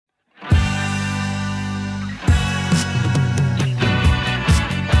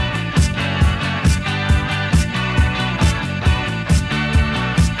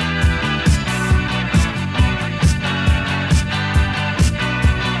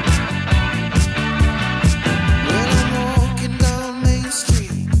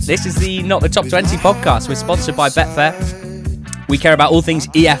This is the Not the Top 20 podcast. We're sponsored by Betfair. We care about all things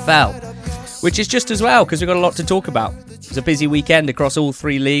EFL, which is just as well because we've got a lot to talk about. It was a busy weekend across all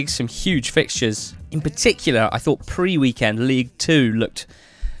three leagues, some huge fixtures. In particular, I thought pre-weekend League 2 looked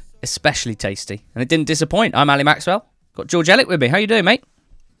especially tasty, and it didn't disappoint. I'm Ali Maxwell. Got George Elliott with me. How you doing, mate?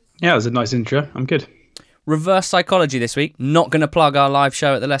 Yeah, it was a nice intro. I'm good. Reverse psychology this week. Not going to plug our live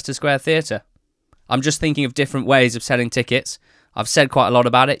show at the Leicester Square Theatre. I'm just thinking of different ways of selling tickets. I've said quite a lot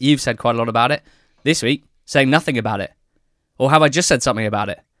about it. You've said quite a lot about it. This week, saying nothing about it. Or have I just said something about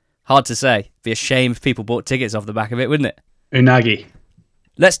it? Hard to say. It'd be a shame if people bought tickets off the back of it, wouldn't it? Unagi.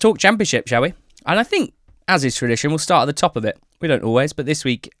 Let's talk Championship, shall we? And I think, as is tradition, we'll start at the top of it. We don't always, but this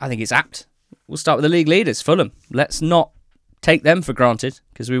week, I think it's apt. We'll start with the league leaders, Fulham. Let's not take them for granted,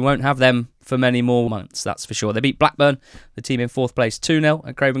 because we won't have them for many more months, that's for sure. They beat Blackburn, the team in fourth place, 2-0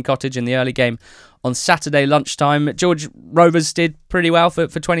 at Craven Cottage in the early game on Saturday lunchtime. George, Rovers did pretty well for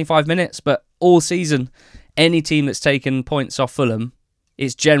 25 minutes, but all season, any team that's taken points off Fulham,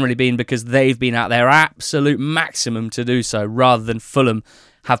 it's generally been because they've been at their absolute maximum to do so, rather than Fulham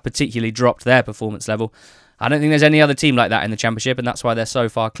have particularly dropped their performance level. I don't think there's any other team like that in the Championship, and that's why they're so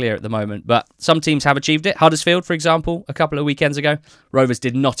far clear at the moment. But some teams have achieved it. Huddersfield, for example, a couple of weekends ago, Rovers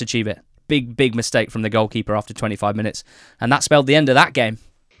did not achieve it. Big mistake from the goalkeeper after 25 minutes, and that spelled the end of that game.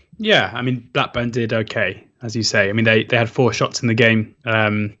 Yeah, I mean, Blackburn did okay, as you say. I mean, they had 4 shots in the game.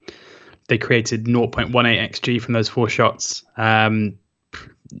 They created 0.18 XG from those 4 shots.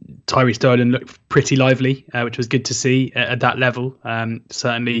 Tyree Sterling looked pretty lively, which was good to see at that level.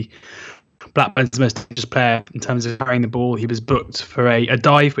 Certainly, Blackburn's most dangerous player in terms of carrying the ball. He was booked for a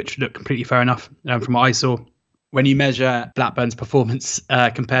dive, which looked completely fair enough from what I saw. When you measure Blackburn's performance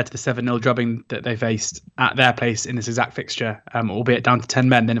compared to the 7-0 drubbing that they faced at their place in this exact fixture, albeit down to 10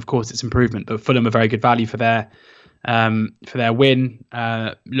 men, then of course it's improvement. But Fulham are very good value for their win.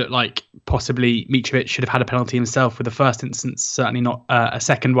 Looked like possibly Mitrovic should have had a penalty himself with the first instance, certainly not a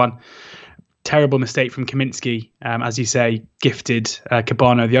second one. Terrible mistake from Kaminsky, as you say, gifted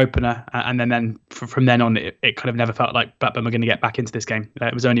Cabano the opener, and then from then on, it kind of never felt like Blackburn were going to get back into this game.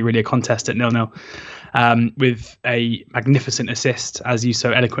 It was only really a contest at 0-0, with a magnificent assist, as you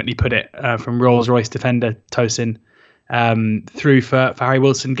so eloquently put it, from Rolls-Royce defender Tosin through for Harry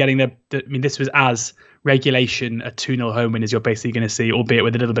Wilson, getting I mean, this was as regulation a 2-0 home win as you're basically going to see, albeit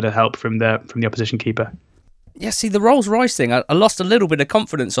with a little bit of help from the opposition keeper. Yeah, see, the Rolls-Royce thing, I lost a little bit of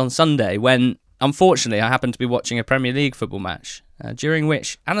confidence on Sunday when, unfortunately, I happened to be watching a Premier League football match, during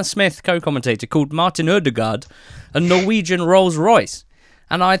which Anna Smith, co-commentator, called Martin Ødegaard a Norwegian Rolls-Royce.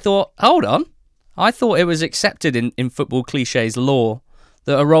 And I thought, hold on, I thought it was accepted in football cliches law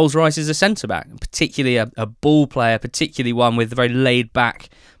that a Rolls-Royce is a centre-back, particularly a ball player, particularly one with very laid-back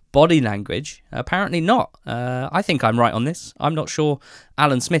body language. Apparently not. I think I'm right on this. I'm not sure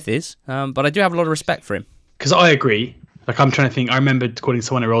Alan Smith is, but I do have a lot of respect for him. Because I agree. Like, I'm trying to think. I remember calling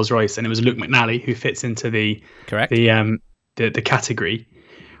someone a Rolls Royce, and it was Luke McNally, who fits into the category.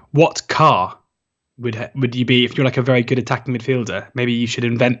 What car would you be if you're like a very good attacking midfielder? Maybe you should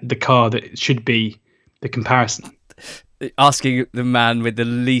invent the car that should be the comparison. Asking the man with the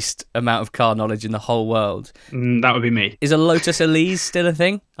least amount of car knowledge in the whole world. That would be me. Is a Lotus Elise still a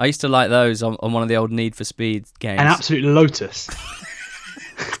thing? I used to like those on one of the old Need for Speed games. An absolute Lotus.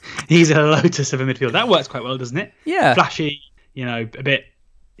 He's a Lotus of a midfield. That works quite well, doesn't it? Yeah. Flashy,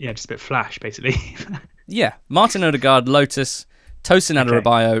 just a bit flash, basically. Yeah. Martin Ødegaard, Lotus, Tosin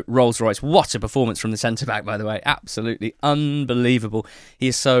Adarabioyo, Rolls-Royce. What a performance from the centre-back, by the way. Absolutely unbelievable. He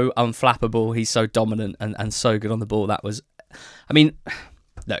is so unflappable. He's so dominant and so good on the ball. That was... I mean,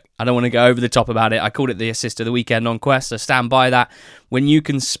 look, I don't want to go over the top about it. I called it the assist of the weekend on Quest. I stand by that. When you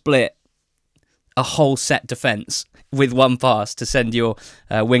can split a whole set defence with one pass to send your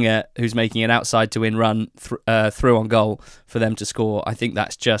winger who's making an outside to in run through on goal for them to score, I think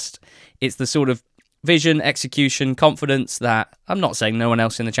that's just... It's the sort of vision, execution, confidence that I'm not saying no one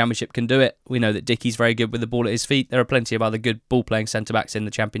else in the Championship can do it. We know that Dickie's very good with the ball at his feet. There are plenty of other good ball-playing centre-backs in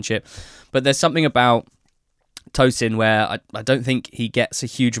the Championship. But there's something about Tosin where I don't think he gets a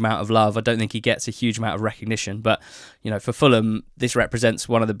huge amount of love. I don't think he gets a huge amount of recognition. But, for Fulham, this represents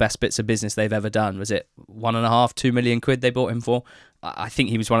one of the best bits of business they've ever done. Was it 2 million quid they bought him for? I think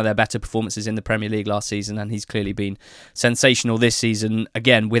he was one of their better performances in the Premier League last season, and he's clearly been sensational this season,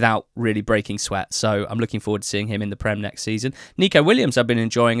 again, without really breaking sweat. So I'm looking forward to seeing him in the Prem next season. Nico Williams I've been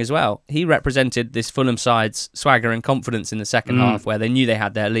enjoying as well. He represented this Fulham side's swagger and confidence in the second half, where they knew they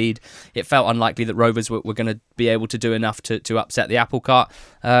had their lead. It felt unlikely that Rovers were going to be able to do enough to upset the apple cart.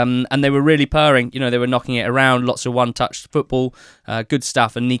 And they were really purring. They were knocking it around, lots of one-touch football. Good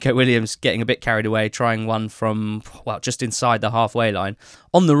stuff. And Nico Williams getting a bit carried away, trying one from, just inside the halfway line.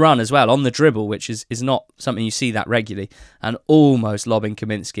 On the run as well, on the dribble, which is not something you see that regularly. And almost lobbing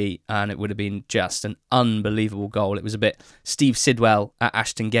Kaminsky, and it would have been just an unbelievable goal. It was a bit Steve Sidwell at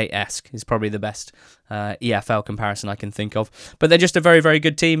Ashton Gate-esque, is probably the best EFL comparison I can think of. But they're just a very, very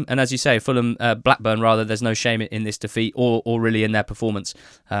good team. And as you say, Blackburn rather, there's no shame in this defeat or really in their performance.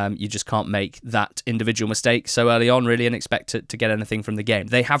 You just can't make that individual mistake so early on, really, and expect to get anything from the game.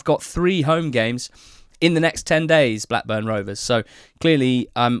 They have got 3 home games in the next 10 days, Blackburn Rovers. So clearly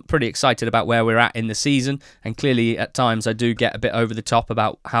I'm pretty excited about where we're at in the season, and clearly at times I do get a bit over the top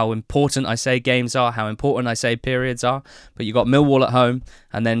about how important I say games are, how important I say periods are. But you've got Millwall at home,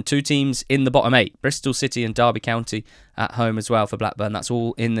 and then 2 teams in the bottom 8, Bristol City and Derby County at home as well for Blackburn. That's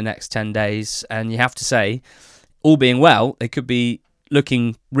all in the next 10 days. And you have to say, all being well, they could be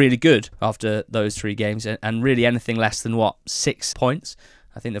looking really good after those 3 games, and really anything less than 6 points,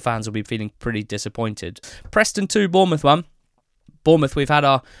 I think the fans will be feeling pretty disappointed. Preston 2, Bournemouth 1. Bournemouth, we've had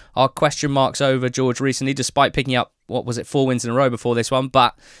our question marks over George recently, despite picking up, 4 wins in a row before this one,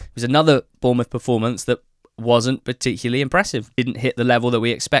 but it was another Bournemouth performance that wasn't particularly impressive. Didn't hit the level that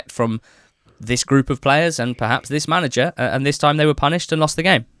we expect from this group of players and perhaps this manager, and this time they were punished and lost the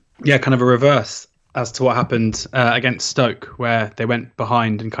game. Yeah, kind of a reverse as to what happened against Stoke, where they went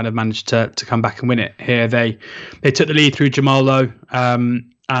behind and kind of managed to come back and win it. Here they took the lead through Jamal Lowe,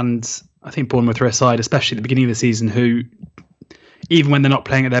 and I think Bournemouth are a side, especially at the beginning of the season, who, even when they're not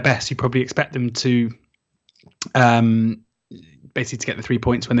playing at their best, you probably expect them to basically to get the 3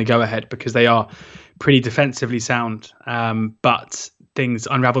 points when they go ahead, because they are pretty defensively sound, but things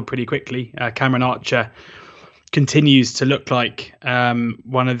unravelled pretty quickly. Cameron Archer continues to look like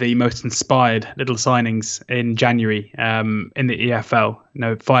one of the most inspired little signings in January in the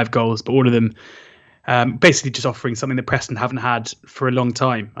EFL. 5 goals, but all of them basically just offering something that Preston haven't had for a long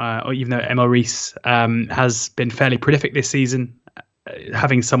time. Even though Emil Rees has been fairly prolific this season,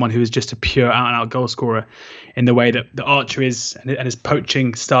 having someone who is just a pure out-and-out goal scorer in the way that the Archer is, and his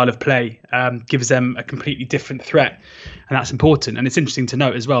poaching style of play gives them a completely different threat, and that's important. And it's interesting to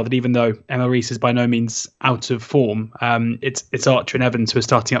note as well that even though Emil Rees is by no means out of form, it's Archer and Evans who are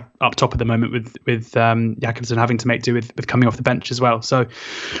starting up top at the moment, with Jakobsen having to make do with coming off the bench as well. So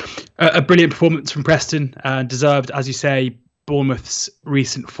a brilliant performance from Preston, deserved, as you say. Bournemouth's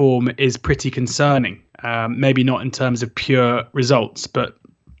recent form is pretty concerning. Maybe not in terms of pure results, but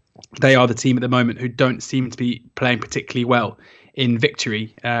they are the team at the moment who don't seem to be playing particularly well in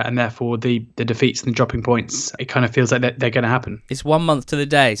victory, and therefore the defeats and the dropping points, it kind of feels like they're going to happen. It's 1 month to the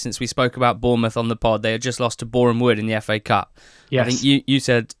day since we spoke about Bournemouth on the pod. They had just lost to Boreham Wood in the FA Cup. Yes. I think you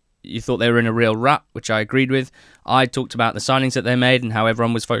said you thought they were in a real rut, which I agreed with. I talked about the signings that they made and how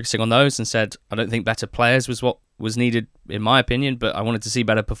everyone was focusing on those, and said I don't think better players was what was needed, in my opinion, but I wanted to see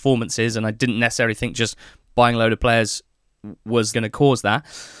better performances, and I didn't necessarily think just buying a load of players was going to cause that.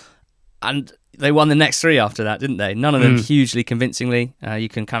 And they won the next 3 after that, didn't they? None of them hugely convincingly. You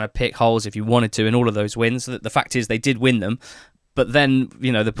can kind of pick holes if you wanted to in all of those wins. The fact is they did win them. But then,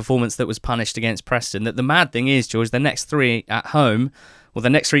 the performance that was punished against Preston. That the mad thing is, George, the next 3 at home, the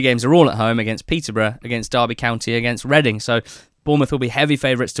next 3 games are all at home, against Peterborough, against Derby County, against Reading. So Bournemouth will be heavy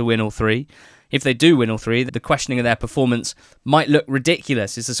favourites to win all 3. If they do win all 3, the questioning of their performance might look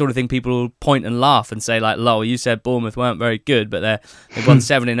ridiculous. It's the sort of thing people will point and laugh and say, like, lol, you said Bournemouth weren't very good, but they've won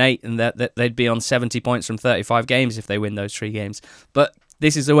 7 in 8, and they'd be on 70 points from 35 games if they win those 3 games. But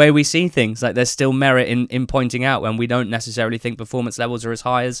this is the way we see things. Like, there's still merit in pointing out when we don't necessarily think performance levels are as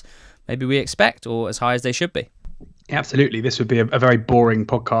high as maybe we expect, or as high as they should be. Absolutely. This would be a very boring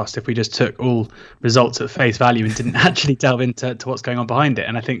podcast if we just took all results at face value and didn't actually delve into what's going on behind it.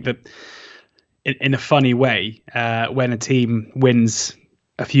 And I think that in a funny way, when a team wins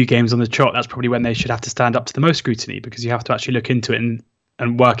a few games on the trot, that's probably when they should have to stand up to the most scrutiny, because you have to actually look into it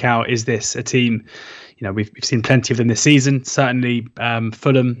and work out, is this a team? We've seen plenty of them this season, certainly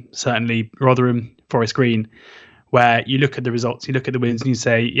Fulham, certainly Rotherham, Forest Green, where you look at the results, you look at the wins, and you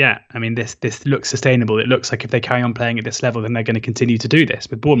say, yeah, I mean, this looks sustainable. It looks like if they carry on playing at this level, then they're going to continue to do this.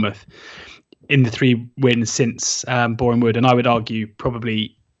 With Bournemouth, in the 3 wins since Boreham Wood, and I would argue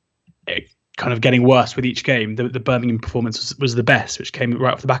probably kind of getting worse with each game, the Birmingham performance was the best, which came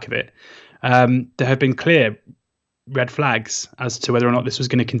right off the back of it. There have been clear red flags as to whether or not this was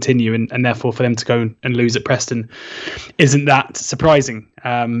going to continue, and therefore for them to go and lose at Preston isn't that surprising.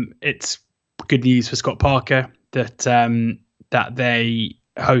 It's good news for Scott Parker that they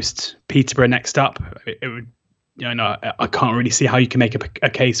host Peterborough next up. It would, I can't really see how you can make a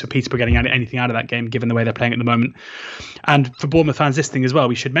case for Peterborough getting anything out of that game, given the way they're playing at the moment. And for Bournemouth fans listening as well,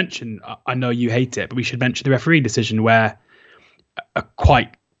 we should mention, I know you hate it, but we should mention the referee decision, where a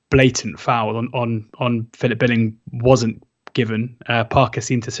quite blatant foul on Philip Billing wasn't given. Parker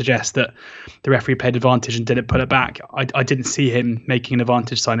seemed to suggest that the referee played advantage and didn't put it back. I didn't see him making an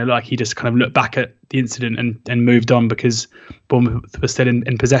advantage sign. It looked like he just kind of looked back at the incident and moved on because Bournemouth was still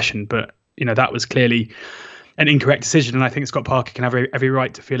in possession. But that was clearly an incorrect decision, and I think Scott Parker can have every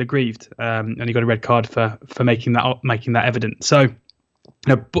right to feel aggrieved. And he got a red card for making that evident. So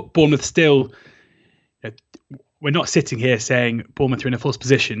Bournemouth still. We're not sitting here saying Bournemouth are in a false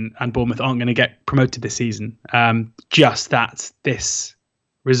position and Bournemouth aren't going to get promoted this season. Just that this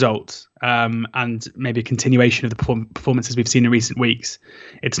result and maybe a continuation of the performances we've seen in recent weeks,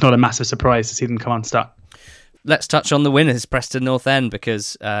 it's not a massive surprise to see them come unstuck. Let's touch on the winners, Preston North End,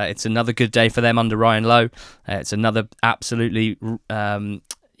 because it's another good day for them under Ryan Lowe. It's another absolutely,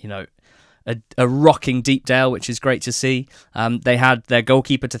 a rocking Deepdale, which is great to see. They had their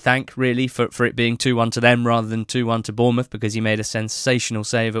goalkeeper to thank, really, for it being 2-1 to them rather than 2-1 to Bournemouth, because he made a sensational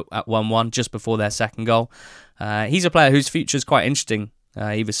save at 1-1 just before their second goal. He's a player whose future is quite interesting,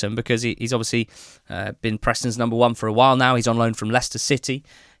 Everson, because he's obviously been Preston's number one for a while now. He's on loan from Leicester City.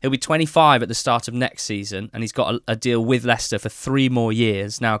 He'll be 25 at the start of next season, and he's got a deal with Leicester for 3 more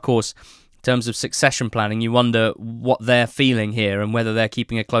years. Now, of course, in terms of succession planning, you wonder what they're feeling here and whether they're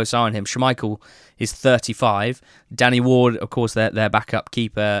keeping a close eye on him. Schmeichel is 35. Danny Ward, of course, their backup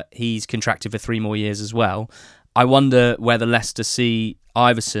keeper, he's contracted for 3 more years as well. I wonder whether Leicester see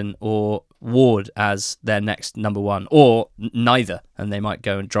Iverson or Ward as their next number one, or neither, and they might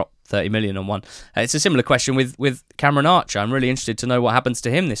go and drop 30 million on one. It's a similar question with Cameron Archer. I'm really interested to know what happens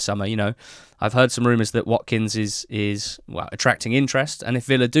to him this summer. I've heard some rumours that Watkins is attracting interest, and if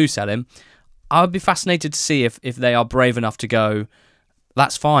Villa do sell him, I would be fascinated to see if they are brave enough to go,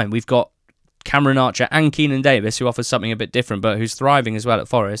 that's fine, we've got Cameron Archer and Keenan Davis, who offers something a bit different, but who's thriving as well at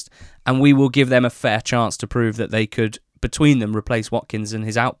Forest, and we will give them a fair chance to prove that they could, between them, replace Watkins and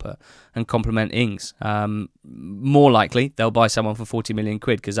his output and complement Ings. More likely, they'll buy someone for 40 million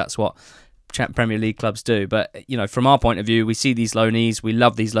quid, because that's what Premier League clubs do. But from our point of view, we see these loanees, we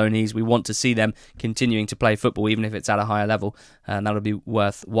love these loanees, we want to see them continuing to play football, even if it's at a higher level, and that'll be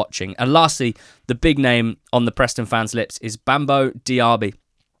worth watching. And lastly, the big name on the Preston fans' lips is Bambo Diaby.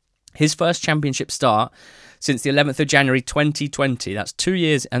 His first championship start since the 11th of January 2020. That's 2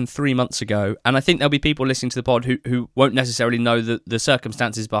 years and 3 months ago. And I think there'll be people listening to the pod who won't necessarily know the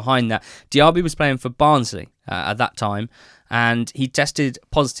circumstances behind that. Diaby was playing for Barnsley at that time, and he tested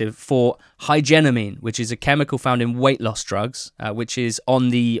positive for hygenamine, which is a chemical found in weight loss drugs, which is on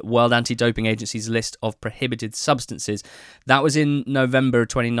the World Anti-Doping Agency's list of prohibited substances. That was in November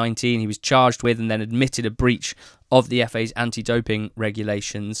 2019. He was charged with and then admitted a breach of the FA's anti-doping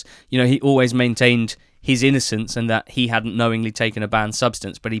regulations. He always maintained his innocence and that he hadn't knowingly taken a banned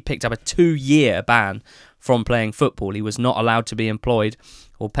substance, but he picked up a 2-year ban from playing football. He was not allowed to be employed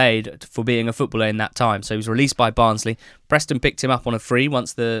or paid for being a footballer in that time. So he was released by Barnsley. Preston picked him up on a free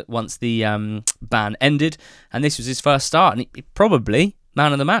once the ban ended, and this was his first start, and he probably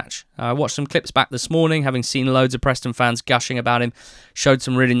man of the match. I watched some clips back this morning, having seen loads of Preston fans gushing about him. Showed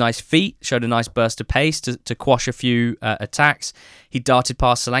some really nice feet, showed a nice burst of pace to quash a few attacks. He darted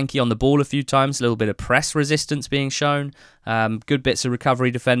past Solanke on the ball a few times, a little bit of press resistance being shown, good bits of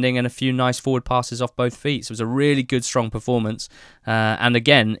recovery defending, and a few nice forward passes off both feet. So it was a really good, strong performance. And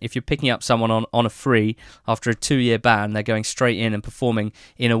again, if you're picking up someone on a free after a 2-year ban, they're going straight in and performing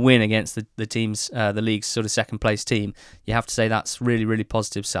in a win against the league's sort of second place team. You have to say that's really, really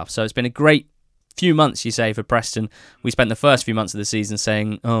positive stuff. So it's been a great few months, you say, for Preston. We spent the first few months of the season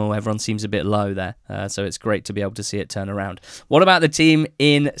saying, everyone seems a bit low there. So it's great to be able to see it turn around. What about the team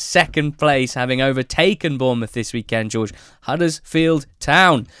in second place, having overtaken Bournemouth this weekend, George? Huddersfield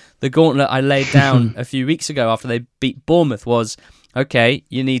Town. The gauntlet I laid down a few weeks ago after they beat Bournemouth was, okay,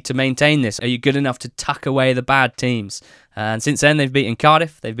 you need to maintain this. Are you good enough to tuck away the bad teams? And since then, they've beaten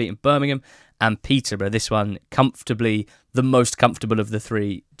Cardiff, they've beaten Birmingham, and Peterborough. This one comfortably the most comfortable of the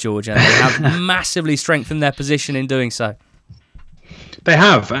three, George, and they have massively strengthened their position in doing so. They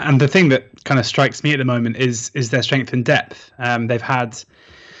have, and the thing that kind of strikes me at the moment is their strength and depth. They've had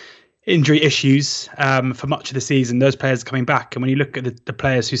injury issues for much of the season. Those players are coming back, and when you look at the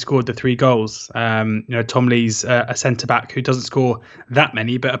players who scored the 3 goals, Tom Lee's a centre-back who doesn't score that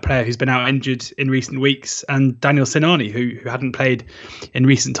many, but a player who's been out injured in recent weeks, and Daniel Sinani, who hadn't played in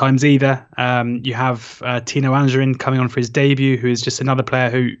recent times either. You have Tino Angerin coming on for his debut, who is just another player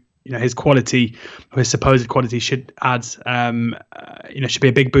who, his quality, or his supposed quality, should add, should be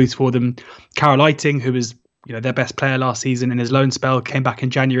a big boost for them. Carol Eiting, who was their best player last season in his loan spell, came back in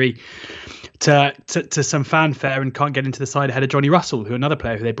January to some fanfare and can't get into the side ahead of Johnny Russell, who another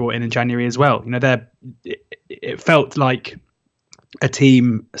player who they brought in January as well. It felt like a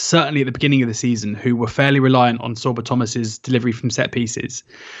team, certainly at the beginning of the season, who were fairly reliant on Sorba Thomas's delivery from set pieces,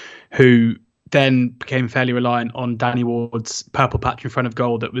 who then became fairly reliant on Danny Ward's purple patch in front of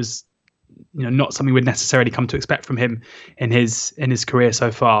goal that was, not something we'd necessarily come to expect from him in his career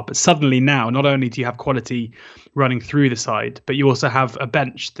so far. But suddenly now, not only do you have quality running through the side, but you also have a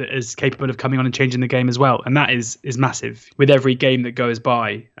bench that is capable of coming on and changing the game as well. And that is massive. With every game that goes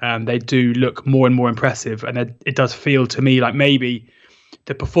by, they do look more and more impressive. And it does feel to me like maybe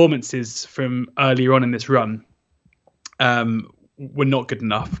the performances from earlier on in this run were not good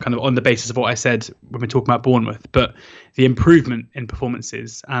enough, kind of on the basis of what I said when we're talking about Bournemouth. But the improvement in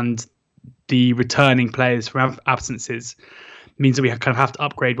performances and the returning players from absences means that we kind of have to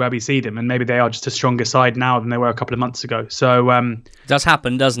upgrade where we see them, and maybe they are just a stronger side now than they were a couple of months ago. So it does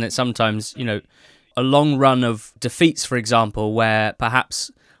happen, doesn't it? Sometimes, a long run of defeats, for example, where perhaps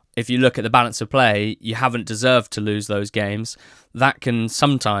if you look at the balance of play, you haven't deserved to lose those games. That can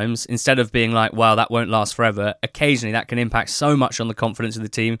sometimes, instead of being like, well, that won't last forever, occasionally that can impact so much on the confidence of the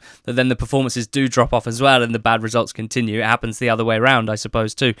team that then the performances do drop off as well and the bad results continue. It happens the other way around, I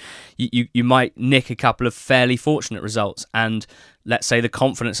suppose, too. You might nick a couple of fairly fortunate results, and let's say the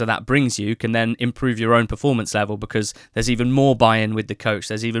confidence that brings you can then improve your own performance level because there's even more buy-in with the coach.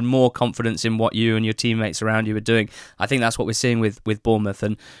 There's even more confidence in what you and your teammates around you are doing. I think that's what we're seeing with Bournemouth.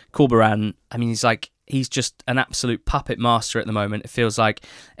 And Corberan, he's just an absolute puppet master at the moment. It feels like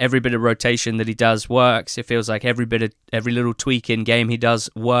every bit of rotation that he does works. It feels like every little tweak in game he does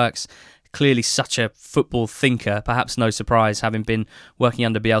works. Clearly such a football thinker, perhaps no surprise, having been working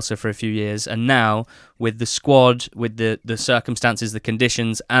under Bielsa for a few years. And now, with the squad, with the circumstances, the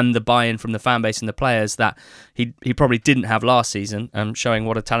conditions, and the buy-in from the fan base and the players that he probably didn't have last season, showing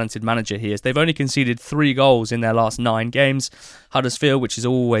what a talented manager he is. They've only conceded 3 goals in their last 9 games. Huddersfield, which is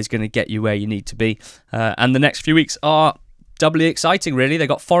always going to get you where you need to be. And the next few weeks are doubly exciting, really. They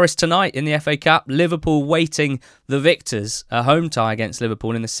got Forest tonight in the FA Cup. Liverpool waiting the victors. A home tie against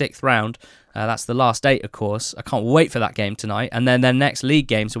Liverpool in the 6th round. That's the last 8, of course. I can't wait for that game tonight. And then their next league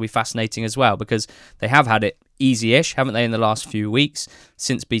games will be fascinating as well because they have had it easy-ish, haven't they, in the last few weeks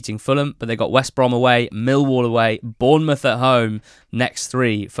since beating Fulham. But they got West Brom away, Millwall away, Bournemouth at home. Next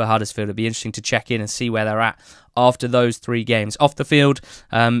 3 for Huddersfield. It'll be interesting to check in and see where they're at after those 3 games. Off the field,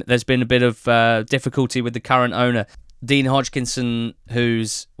 there's been a bit of difficulty with the current owner. Dean Hodgkinson,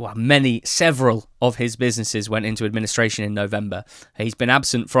 several of his businesses went into administration in November. He's been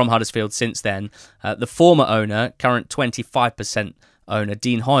absent from Huddersfield since then. The former owner, current 25% owner,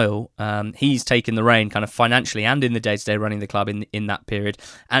 Dean Hoyle, he's taken the reign kind of financially and in the day-to-day running the club in that period.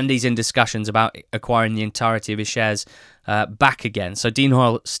 And he's in discussions about acquiring the entirety of his shares back again. So Dean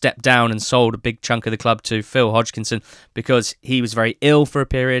Hoyle stepped down and sold a big chunk of the club to Phil Hodgkinson because he was very ill for a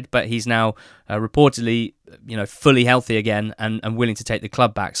period, but he's now reportedly fully healthy again and willing to take the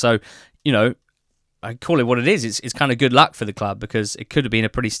club back. So, I call it what it is. It's kind of good luck for the club because it could have been a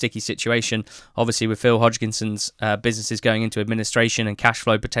pretty sticky situation, obviously with Phil Hodgkinson's businesses going into administration and cash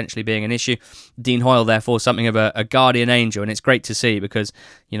flow potentially being an issue. Dean Hoyle, therefore, something of a guardian angel, and it's great to see because,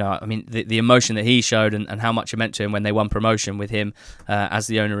 the emotion that he showed and how much it meant to him when they won promotion with him as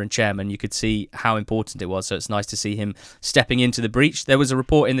the owner and chairman, you could see how important it was. So it's nice to see him stepping into the breach. There was a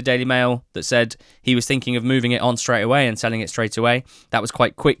report in the Daily Mail that said he was thinking of moving it on straight away and selling it straight away. That was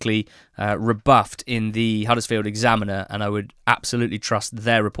quite quickly rebuffed in the Huddersfield Examiner, and I would absolutely trust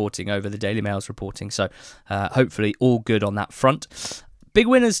their reporting over the Daily Mail's reporting. So hopefully all good on that front. Big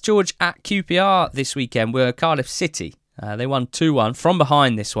winners, George, at QPR this weekend were Cardiff City. They won 2-1 from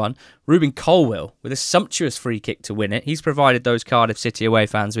behind this one. Ruben Colwill with a sumptuous free kick to win it. He's provided those Cardiff City away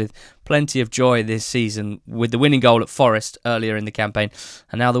fans with plenty of joy this season with the winning goal at Forest earlier in the campaign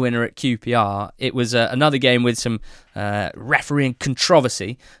and now the winner at QPR. It was another game with some refereeing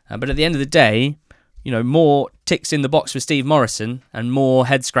controversy, but at the end of the day, more ticks in the box for Steve Morrison and more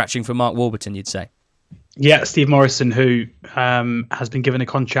head-scratching for Mark Warburton, you'd say. Yeah, Steve Morrison, who has been given a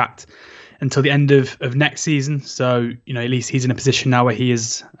contract until the end of next season. So, at least he's in a position now where he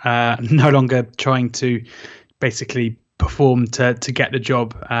is no longer trying to basically perform to get the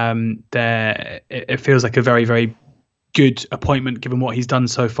job. It feels like a very, very good appointment given what he's done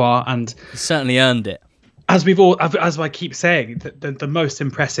so far. And he certainly earned it. As I keep saying, the most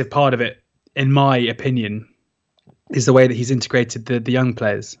impressive part of it, in my opinion, is the way that he's integrated the young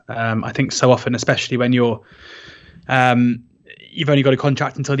players. I think so often, especially when you've only got a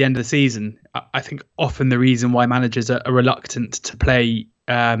contract until the end of the season, I think often the reason why managers are reluctant to play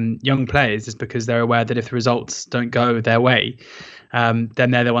young players is because they're aware that if the results don't go their way,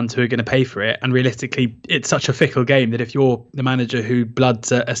 then they're the ones who are going to pay for it. And realistically, it's such a fickle game that if you're the manager who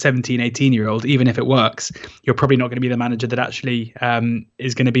bloods a 17, 18-year-old, even if it works, you're probably not going to be the manager that actually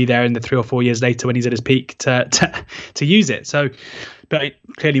is going to be there in the 3 or 4 years later when he's at his peak to use it. So, but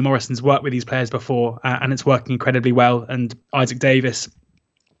clearly Morrison's worked with these players before and it's working incredibly well. And Isaac Davis,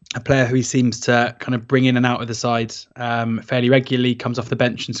 a player who he seems to kind of bring in and out of the side fairly regularly, comes off the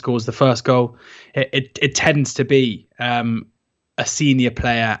bench and scores the first goal. It tends to be a senior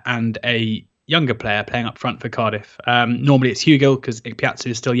player and a younger player playing up front for Cardiff. Normally it's Hugill because Ikpeazu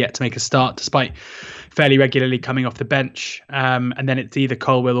is still yet to make a start despite fairly regularly coming off the bench. And then it's either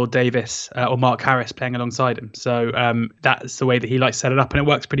Colwill or Davis or Mark Harris playing alongside him. So that's the way that he likes to set it up, and it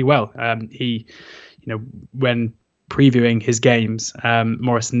works pretty well. When previewing his games,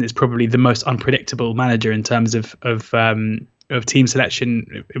 Morrison is probably the most unpredictable manager in terms of team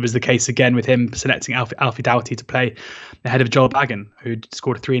selection. It was the case again with him selecting Alfie Doughty to play ahead of Joel Bagan, who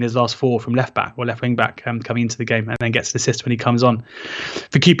scored 3 in his last 4 from left back or left wing back coming into the game, and then gets an assist when he comes on.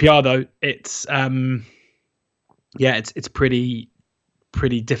 For QPR though, it's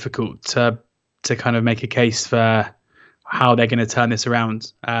pretty difficult to kind of make a case for how they're going to turn this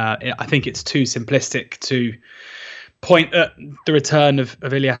around. I think it's too simplistic to point at the return of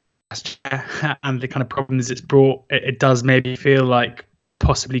Ilias and the kind of problems it's brought. It does maybe feel like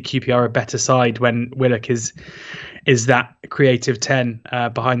possibly QPR are a better side when Willock is that creative 10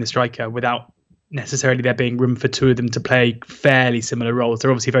 behind the striker, without necessarily there being room for two of them to play fairly similar roles. They're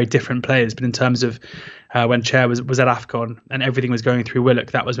obviously very different players, but in terms of when Chair was at AFCON and everything was going through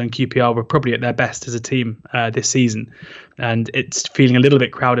Willock, that was when QPR were probably at their best as a team this season. And it's feeling a little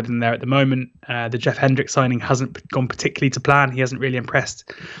bit crowded in there at the moment. The Jeff Hendrick signing hasn't gone particularly to plan. He hasn't really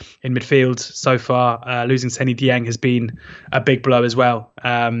impressed in midfield so far. Losing Seny Dieng has been a big blow as well.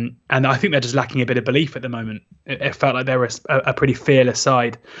 And I think they're just lacking a bit of belief at the moment. It felt like they were a pretty fearless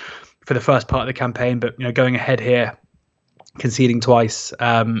side for the first part of the campaign, but going ahead here, conceding twice,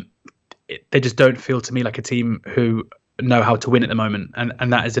 they just don't feel to me like a team who know how to win at the moment,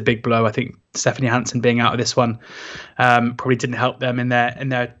 and that is a big blow. I think Stephanie Hansen being out of this one probably didn't help them in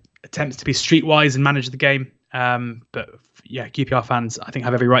their attempts to be streetwise and manage the game. But yeah, QPR fans I think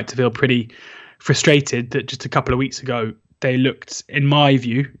have every right to feel pretty frustrated that just a couple of weeks ago they looked, in my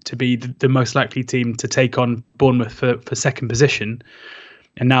view, to be the most likely team to take on Bournemouth for second position.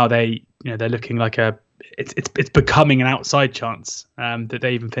 And now they're looking like it's becoming an outside chance that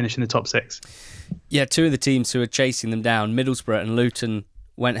they even finish in the top 6. Yeah, 2 of the teams who are chasing them down, Middlesbrough and Luton,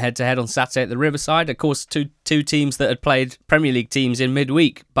 went head-to-head on Saturday at the Riverside. Of course, two teams that had played Premier League teams in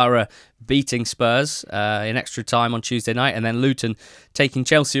midweek. Borough beating Spurs in extra time on Tuesday night, and then Luton taking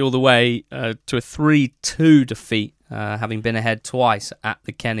Chelsea all the way to a 3-2 defeat, having been ahead twice at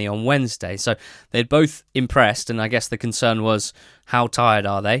the Kenny on Wednesday. So they'd both impressed, and I guess the concern was, how tired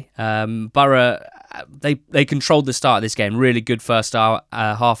are they? Borough, they controlled the start of this game. Really good first hour,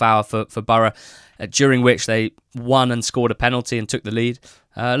 half hour for Borough, during which they won and scored a penalty and took the lead.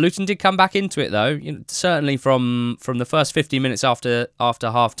 Luton did come back into it though. Certainly from the first 15 minutes after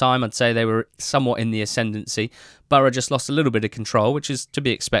half time, I'd say they were somewhat in the ascendancy. Borough just lost a little bit of control, which is to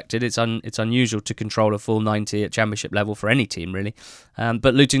be expected. It's unusual to control a full 90 at Championship level for any team, really.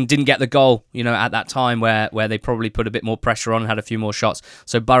 But Luton didn't get the goal, at that time where they probably put a bit more pressure on and had a few more shots.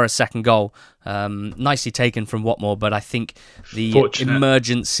 So Borough's second goal, nicely taken from Watmore, but I think the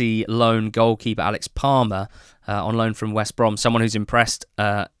emergency loan goalkeeper Alex Palmer, on loan from West Brom, someone who's impressed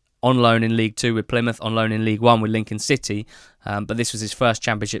on loan in League 2 with Plymouth, on loan in League 1 with Lincoln City, but this was his first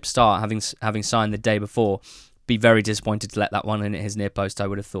Championship start, having signed the day before. Be very disappointed to let that one in at his near post, I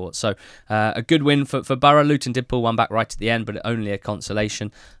would have thought. So a good win for Borough. Luton did pull one back right at the end, but only a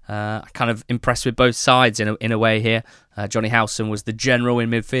consolation. Kind of impressed with both sides in a way here. Johnny Howson was the general in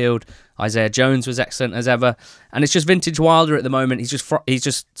midfield. Isaiah Jones was excellent as ever, and it's just vintage Wilder at the moment. He's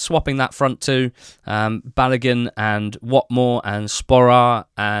just swapping that front two. Balogun and Watmore and Sporar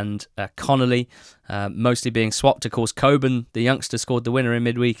and Connolly mostly being swapped. Of course, Coburn, the youngster, scored the winner in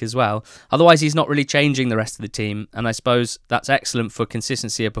midweek as well. Otherwise, he's not really changing the rest of the team, and I suppose that's excellent for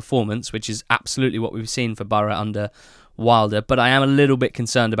consistency of performance, which is absolutely what we've seen for Borough under Wilder. But I am a little bit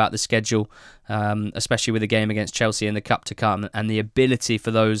concerned about the schedule, especially with the game against Chelsea in the Cup to come, and the ability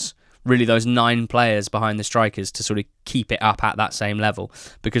for those 9 players behind the strikers to sort of keep it up at that same level,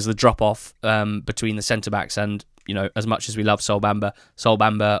 because the drop off between the centre backs and, as much as we love Sol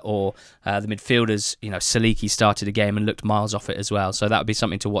Bamba or the midfielders, Saliki started a game and looked miles off it as well. So that would be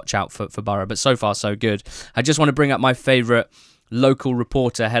something to watch out for Borough. But so far so good. I just want to bring up my favourite local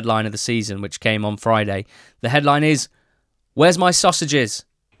reporter headline of the season, which came on Friday. The headline is, Where's my sausages?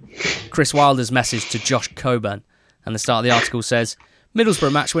 Chris Wilder's message to Josh Coburn. And the start of the article says,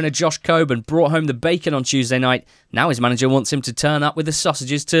 Middlesbrough match winner Josh Coburn brought home the bacon on Tuesday night. Now his manager wants him to turn up with the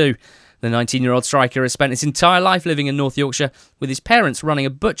sausages too. The 19-year-old striker has spent his entire life living in North Yorkshire, with his parents running a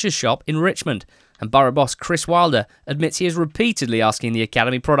butcher's shop in Richmond. And Borough boss Chris Wilder admits he is repeatedly asking the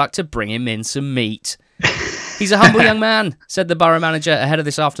academy product to bring him in some meat. He's a humble young man, said the Borough manager ahead of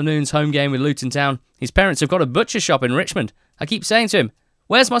this afternoon's home game with Luton Town. His parents have got a butcher's shop in Richmond. I keep saying to him,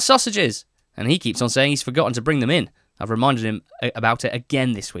 where's my sausages? And he keeps on saying he's forgotten to bring them in. I've reminded him about it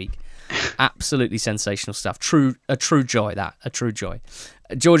again this week. Absolutely sensational stuff. A true joy, that. A true joy.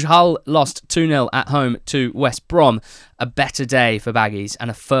 George Hull lost 2-0 at home to West Brom. A better day for Baggies and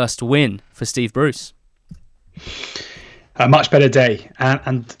a first win for Steve Bruce. A much better day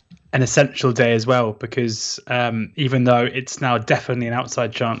and an essential day as well, because even though it's now definitely an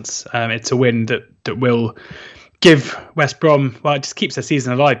outside chance, it's a win that will give West Brom, well, it just keeps their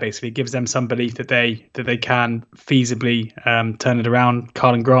season alive, basically. It gives them some belief that they can feasibly turn it around.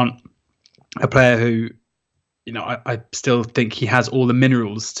 Carlin Grant, a player who, I still think he has all the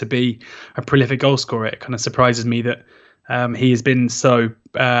minerals to be a prolific goal scorer. It kind of surprises me that he has been so,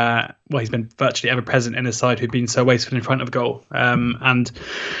 he's been virtually ever present in a side who've been so wasteful in front of goal. And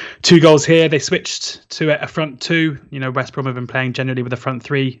 2 goals here. They switched to a front 2. West Brom have been playing generally with a front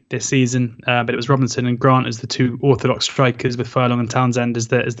 3 this season, but it was Robinson and Grant as the 2 orthodox strikers, with Furlong and Townsend as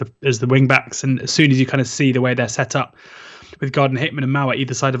the wing backs. And as soon as you kind of see the way they're set up, with Gardner Hickman and Mao at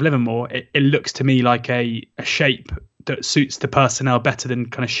either side of Livermore, it looks to me like a shape that suits the personnel better than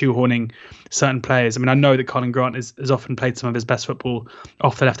kind of shoehorning certain players. I mean, I know that Colin Grant has often played some of his best football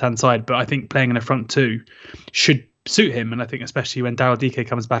off the left-hand side, but I think playing in a front 2 should suit him. And I think especially when Daryl Dike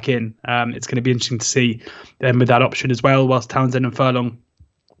comes back in, it's going to be interesting to see them with that option as well, whilst Townsend and Furlong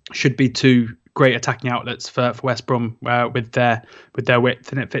should be 2 great attacking outlets for West Brom with their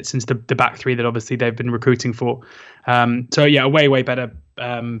width, and it fits into the back 3 that obviously they've been recruiting for. So yeah, a way better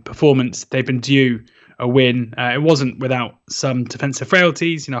performance. They've been due a win. It wasn't without some defensive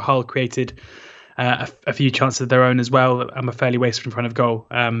frailties. Hull created a few chances of their own as well, and were fairly wasted in front of goal.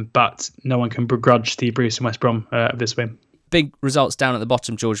 But no one can begrudge Steve Bruce and West Brom of this win. Big results down at the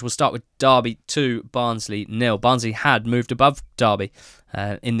bottom, George. We'll start with Derby 2, Barnsley 0. Barnsley had moved above Derby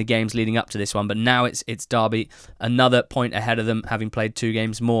in the games leading up to this one, but now it's Derby another point ahead of them, having played 2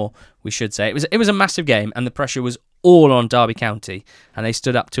 games more, we should say. It was a massive game, and the pressure was all on Derby County, and they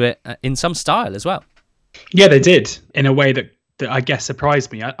stood up to it in some style as well. Yeah, they did, in a way that I guess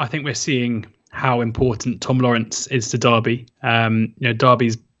surprised me. I think we're seeing how important Tom Lawrence is to Derby.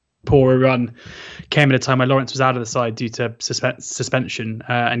 Derby's poorer run came at a time where Lawrence was out of the side due to suspension,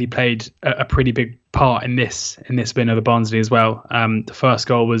 and he played a pretty big part in this win over Barnsley as well. The first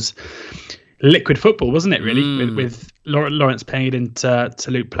goal was liquid football, wasn't it, really? With Lawrence playing it into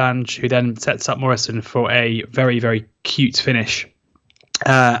Luke Plange, who then sets up Morrison for a very, very cute finish.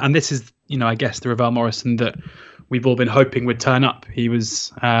 And this is, I guess, the Ravel Morrison that we've all been hoping would turn up. He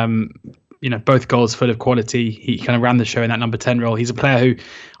was, both goals full of quality. He kind of ran the show in that number 10 role. He's a player who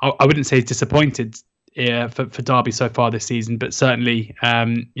I wouldn't say is disappointed for Derby so far this season, but certainly,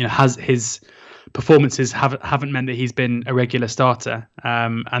 has his performances haven't meant that he's been a regular starter,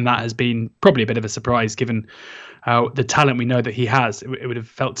 and that has been probably a bit of a surprise given the talent we know that he has. It would have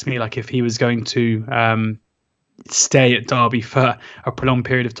felt to me like if he was going to stay at Derby for a prolonged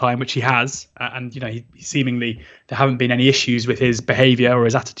period of time, which he has, and he seemingly there haven't been any issues with his behaviour or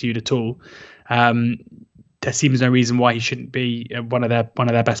his attitude at all. There seems no reason why he shouldn't be one of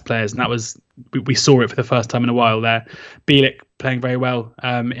their best players, and that was we saw it for the first time in a while there. Bielik playing very well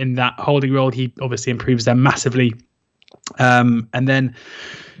in that holding role. He obviously improves them massively, and then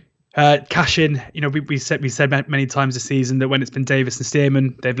Cashin, we said many times this season that when it's been Davis and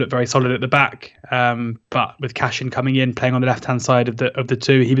Stearman, they've looked very solid at the back. But with Cashin coming in, playing on the left-hand side of the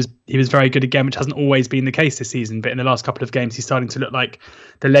 2, he was very good again, which hasn't always been the case this season. But in the last couple of games, he's starting to look like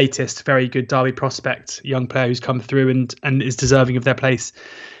the latest very good Derby prospect, young player who's come through and is deserving of their place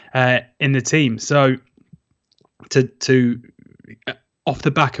in the team. So to off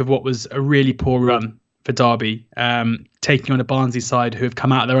the back of what was a really poor run for Derby, taking on a Barnsley side who have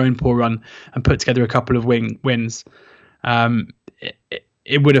come out of their own poor run and put together a couple of wins.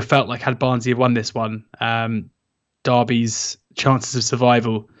 It would have felt like had Barnsley have won this one, Derby's chances of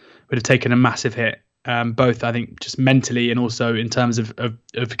survival would have taken a massive hit, both I think just mentally and also in terms of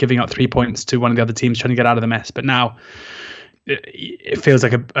giving up 3 points to one of the other teams trying to get out of the mess. But now it feels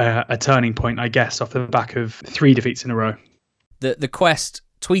like a turning point, I guess, off the back of 3 defeats in a row. The Quest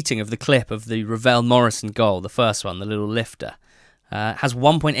tweeting of the clip of the Ravel Morrison goal, the first one, the little lifter, has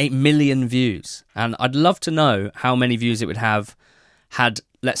 1.8 million views. And I'd love to know how many views it would have had,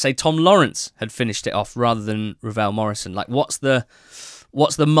 let's say, Tom Lawrence had finished it off rather than Ravel Morrison. Like, what's the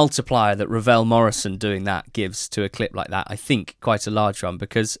multiplier that Ravel Morrison doing that gives to a clip like that? I think quite a large one,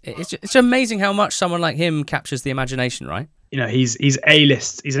 because it's amazing how much someone like him captures the imagination, right? He's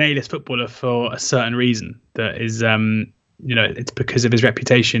A-list. He's an A-list footballer for a certain reason. That is, it's because of his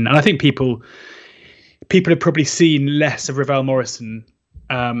reputation. And I think people have probably seen less of Ravel Morrison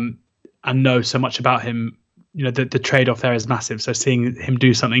and know so much about him. The trade-off there is massive. So seeing him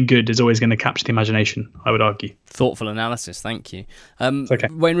do something good is always going to capture the imagination, I would argue. Thoughtful analysis, thank you. Okay.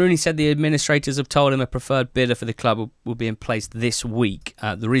 Wayne Rooney said the administrators have told him a preferred bidder for the club will be in place this week.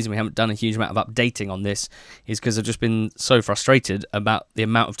 The reason we haven't done a huge amount of updating on this is because I've just been so frustrated about the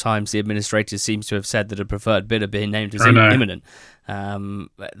amount of times the administrators seem to have said that a preferred bidder being named is imminent.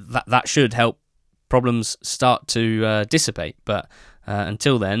 That should help problems start to dissipate, but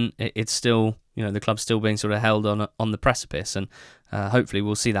until then, it's still... the club's still being sort of held on the precipice, and hopefully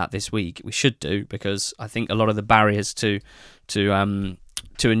we'll see that this week. We should do, because I think a lot of the barriers to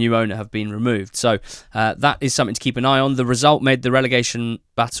a new owner have been removed. So that is something to keep an eye on. The result made the relegation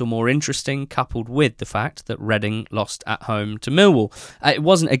battle more interesting, coupled with the fact that Reading lost at home to Millwall. It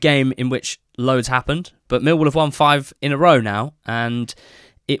wasn't a game in which loads happened, but Millwall have won 5 in a row now, and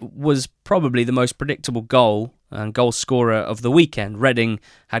it was probably the most predictable goal and goal scorer of the weekend. Reading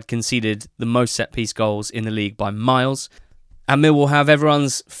had conceded the most set-piece goals in the league by miles. And Millwall have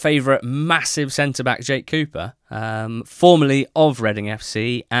everyone's favourite massive centre-back, Jake Cooper, formerly of Reading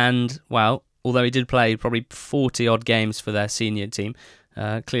FC. And, well, although he did play probably 40-odd games for their senior team,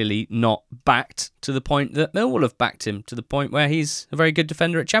 clearly not backed to the point that Millwall have backed him, to the point where he's a very good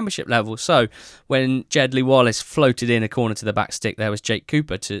defender at Championship level. So when Jedley Wallace floated in a corner to the back stick, there was Jake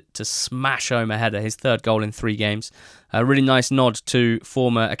Cooper to smash home a header, his 3rd goal in 3 games. A really nice nod to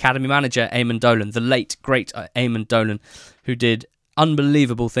former academy manager Eamon Dolan, the late, great Eamon Dolan, who did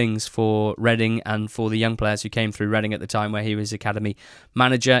unbelievable things for Reading and for the young players who came through Reading at the time where he was academy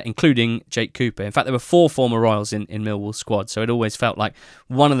manager, including Jake Cooper. In fact, there were 4 former Royals in Millwall's squad, so it always felt like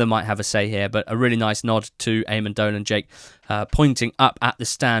one of them might have a say here, but a really nice nod to Eamon Dolan, Jake, pointing up at the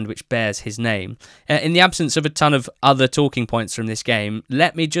stand which bears his name. In the absence of a ton of other talking points from this game,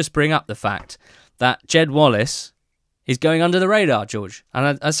 let me just bring up the fact that Jed Wallace is going under the radar, George.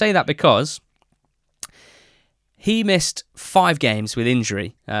 And I say that because he missed 5 games with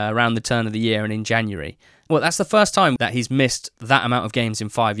injury around the turn of the year and in January. Well, that's the first time that he's missed that amount of games in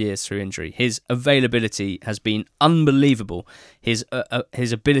 5 years through injury. His availability has been unbelievable. His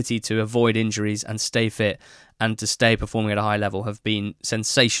ability to avoid injuries and stay fit and to stay performing at a high level have been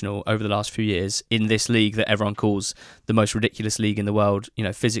sensational over the last few years in this league that everyone calls the most ridiculous league in the world,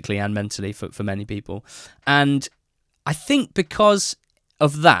 physically and mentally for many people. And I think because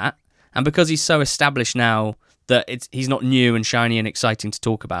of that, and because he's so established now that he's not new and shiny and exciting to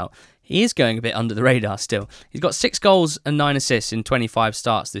talk about, he is going a bit under the radar still. He's got 6 goals and 9 assists in 25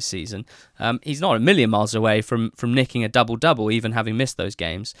 starts this season. He's not a million miles away from nicking a double-double, even having missed those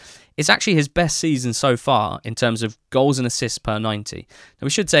games. It's actually his best season so far in terms of goals and assists per 90. Now, we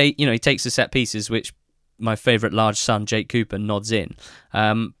should say, he takes the set pieces, which my favourite large son, Jake Cooper, nods in.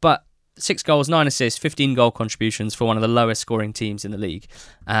 But 6 goals, 9 assists, 15 goal contributions for one of the lowest scoring teams in the league.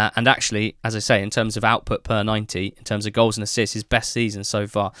 And actually, as I say, in terms of output per 90, in terms of goals and assists, his best season so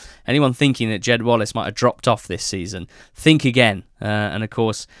far. Anyone thinking that Jed Wallace might have dropped off this season, think again. And of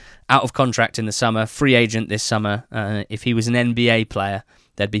course, out of contract in the summer, free agent this summer. If he was an NBA player,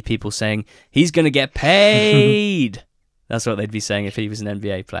 there'd be people saying, he's going to get paid. That's what they'd be saying if he was an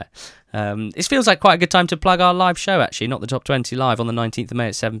NBA player. This feels like quite a good time to plug our live show, actually. Not the Top 20 Live on the 19th of May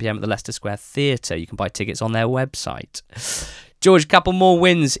at 7pm at the Leicester Square Theatre. You can buy tickets on their website. George, a couple more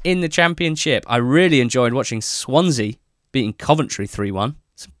wins in the Championship. I really enjoyed watching Swansea beating Coventry 3-1.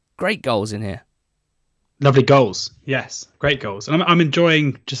 Some great goals in here. Lovely goals. Yes, great goals. And I'm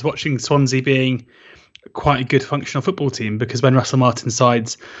enjoying just watching Swansea being quite a good functional football team, because when Russell Martin's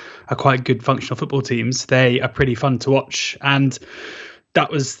sides are quite good functional football teams, they are pretty fun to watch. And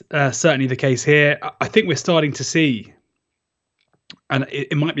that was certainly the case here. I think we're starting to see, and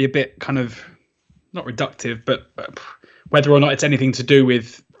it might be a bit kind of not reductive, but whether or not it's anything to do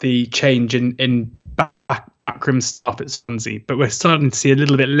with the change in backroom stuff at Swansea, but we're starting to see a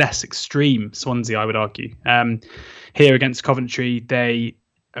little bit less extreme Swansea, I would argue. Here against Coventry,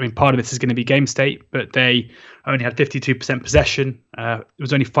 part of this is going to be game state, but they only had 52% possession. It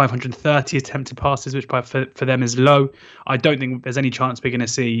was only 530 attempted passes, which for them is low. I don't think there's any chance we're going to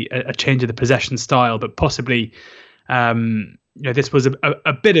see a change of the possession style, but possibly this was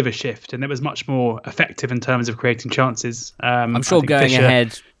a bit of a shift, and it was much more effective in terms of creating chances. I'm sure going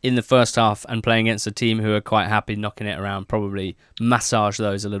ahead in the first half and playing against a team who are quite happy knocking it around probably massage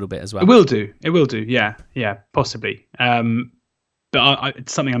those a little bit as well. It will do. Yeah, possibly. But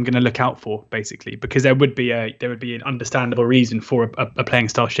it's something I'm going to look out for, basically, because there would be an understandable reason for a playing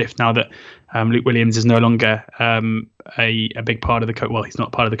style shift now that Luke Williams is no longer a big part of the well, he's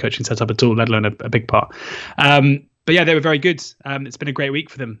not part of the coaching setup at all, let alone a big part. But yeah, they were very good. It's been a great week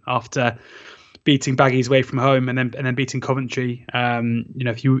for them after beating Baggies away from home and then beating Coventry.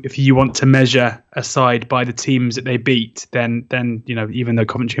 If you want to measure a side by the teams that they beat, then even though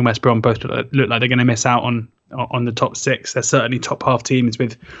Coventry and West Brom both look like they're going to miss out on the top six, they're certainly top half teams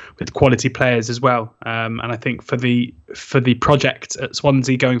with quality players as well. And I think for the project at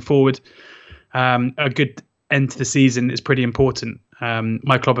Swansea going forward, a good end to the season is pretty important.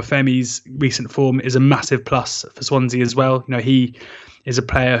 Michael Obafemi's recent form is a massive plus for Swansea as well. He is a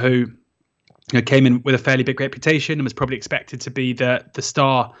player who came in with a fairly big reputation and was probably expected to be the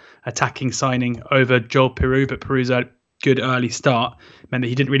star attacking signing over Joel Peru, but Peru's a good early start meant that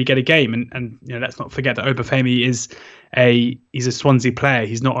he didn't really get a game. And let's not forget that Obafemi he's a Swansea player.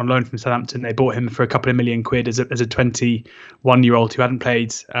 He's not on loan from Southampton. They bought him for a couple of million quid as a 21-year-old who hadn't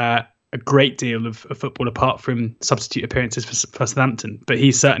played a great deal of football apart from substitute appearances for Southampton. But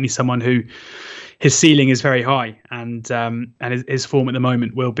he's certainly someone who his ceiling is very high, and his form at the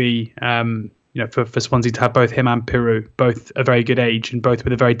moment will be for Swansea to have both him and Peru, both a very good age and both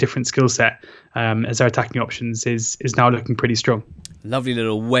with a very different skill set as their attacking options, is now looking pretty strong. Lovely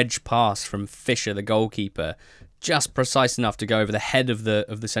little wedge pass from Fisher, the goalkeeper, just precise enough to go over the head of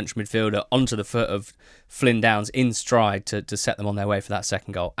the central midfielder onto the foot of Flynn Downs in stride to set them on their way for that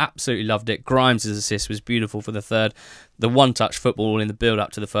second goal. Absolutely loved it. Grimes' assist was beautiful for the third. The one-touch football in the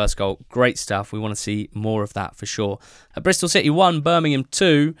build-up to the first goal, great stuff. We want to see more of that for sure. Bristol City 1, Birmingham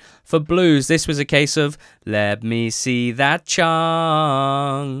 2. For Blues, this was a case of, let me see that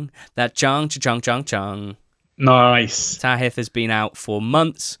Chong. That Chong, Chong, Chong, Chong. Nice. Tahith has been out for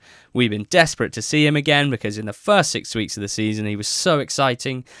months. We've been desperate to see him again because in the first 6 weeks of the season, he was so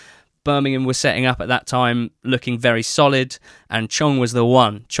exciting. Birmingham was setting up at that time looking very solid, and Chong was the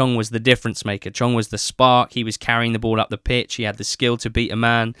one. Chong was the difference maker. Chong was the spark. He was carrying the ball up the pitch. He had the skill to beat a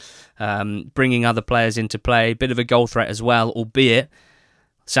man, bringing other players into play. Bit of a goal threat as well, albeit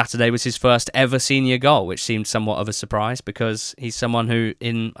Saturday was his first ever senior goal, which seemed somewhat of a surprise because he's someone who,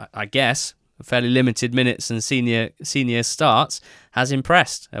 in, I guess, fairly limited minutes and senior starts, has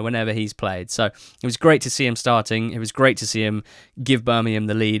impressed whenever he's played. So it was great to see him starting. It was great to see him give Birmingham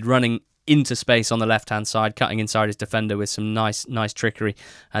the lead, running into space on the left-hand side, cutting inside his defender with some nice trickery,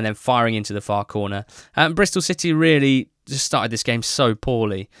 and then firing into the far corner. Bristol City really just started this game so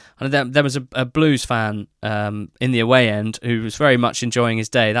poorly. And there was a Blues fan in the away end who was very much enjoying his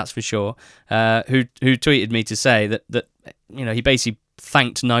day, that's for sure, who tweeted me to say that he basically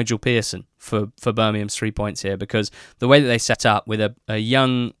thanked Nigel Pearson for Birmingham's 3 points here, because the way that they set up with a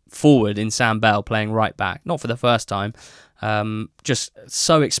young forward in Sam Bell playing right back, not for the first time, just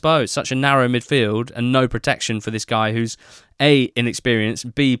so exposed, such a narrow midfield and no protection for this guy who's A,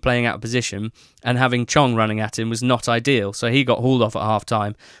 inexperienced, B, playing out of position, and having Chong running at him was not ideal. So he got hauled off at half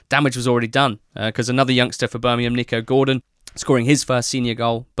time. Damage was already done because another youngster for Birmingham, Nico Gordon, scoring his first senior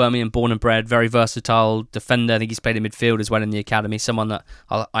goal. Birmingham born and bred, very versatile defender. I think he's played in midfield as well in the academy. Someone that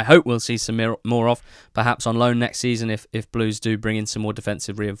I hope we'll see some more of, perhaps on loan next season if Blues do bring in some more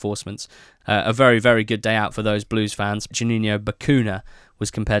defensive reinforcements. A very, very good day out for those Blues fans. Juninho Bacuna was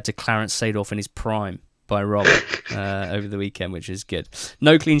compared to Clarence Seedorf in his prime by Rob over the weekend, which is good.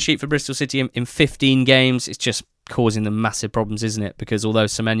 No clean sheet for Bristol City in 15 games. It's just causing them massive problems, isn't it? Because although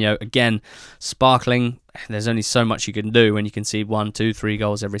Semenyo, again, sparkling, there's only so much you can do when you concede 1, 2, 3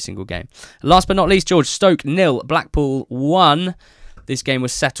 goals every single game. Last but not least, George, Stoke 0, Blackpool 1. This game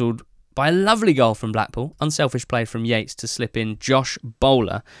was settled by a lovely goal from Blackpool. Unselfish play from Yates to slip in Josh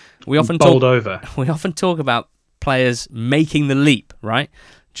Bowler. We often talk about players making the leap, right?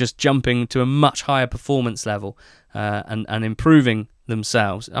 Just jumping to a much higher performance level and improving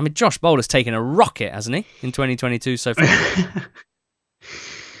themselves. I mean, Josh Bowler's taken a rocket, hasn't he, in 2022 so far?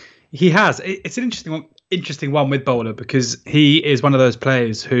 He has. It's an interesting one with Bowler, because he is one of those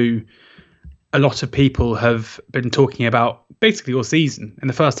players who a lot of people have been talking about basically all season. In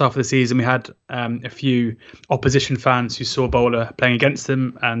the first half of the season, we had a few opposition fans who saw Bowler playing against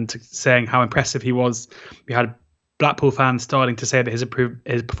them and saying how impressive he was. We had Blackpool fans starting to say that his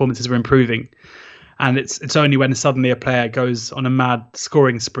performances were improving. And it's only when suddenly a player goes on a mad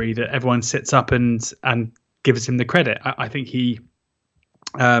scoring spree that everyone sits up and gives him the credit. I think he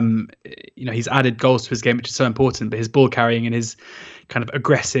He's added goals to his game, which is so important. But his ball carrying and his kind of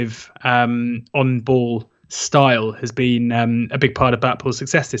aggressive on ball style has been a big part of Blackpool's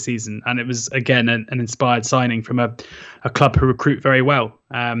success this season. And it was again an inspired signing from a club who recruit very well.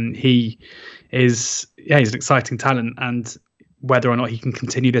 He's an exciting talent, and whether or not he can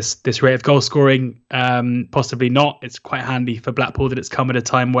continue this rate of goal scoring, possibly not. It's quite handy for Blackpool that it's come at a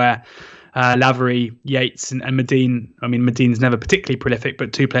time where Lavery, Yates, and Medine. I mean, Medine's never particularly prolific,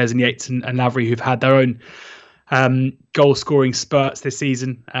 but two players in Yates and Lavery who've had their own goal scoring spurts this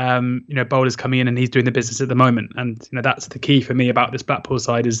season. Bowler's coming in and he's doing the business at the moment, and that's the key for me about this Blackpool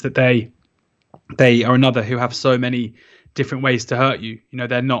side, is that they are another who have so many different ways to hurt you.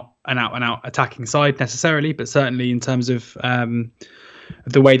 They're not an out and out attacking side necessarily, but certainly in terms of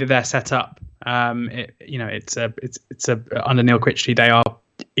the way that they're set up, under Neil Critchley, they are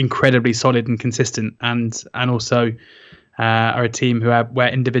incredibly solid and consistent, and also are a team where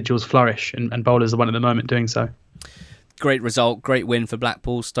individuals flourish, and Bowler's the one at the moment doing so. Great result, great win for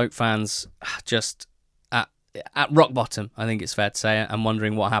Blackpool. Stoke fans just at rock bottom, I think it's fair to say, and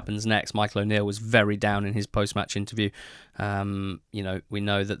wondering what happens next. Michael O'Neill was very down in his post-match interview. We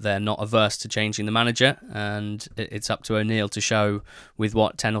know that they're not averse to changing the manager, and it's up to O'Neill to show, with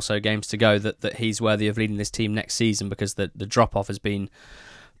 10 or so games to go, that he's worthy of leading this team next season, because the drop-off has been,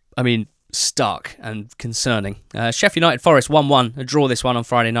 stark and concerning. Sheffield United Forest 1-1, a draw this one on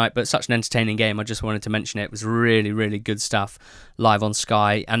Friday night, but such an entertaining game. I just wanted to mention it. It was really, really good stuff live on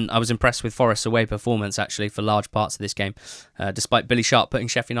Sky, and I was impressed with Forest's away performance actually for large parts of this game. Despite Billy Sharp putting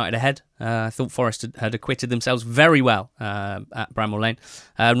Sheffield United ahead, I thought Forest had acquitted themselves very well at Bramall Lane.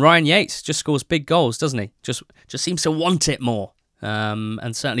 Ryan Yates just scores big goals, doesn't he? Just seems to want it more,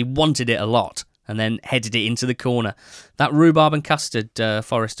 and certainly wanted it a lot, and then headed it into the corner. That rhubarb and custard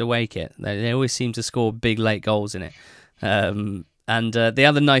Forest away kit, they always seem to score big late goals in it. And the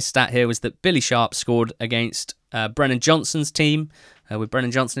other nice stat here was that Billy Sharp scored against Brennan Johnson's team, with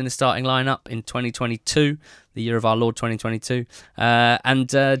Brennan Johnson in the starting lineup in 2022, the year of our Lord 2022. And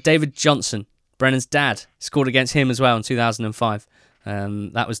David Johnson, Brennan's dad, scored against him as well in 2005.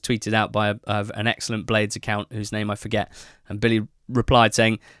 That was tweeted out by an excellent Blades account whose name I forget. And Billy replied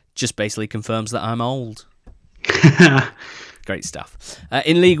saying, "Just basically confirms that I'm old." Great stuff.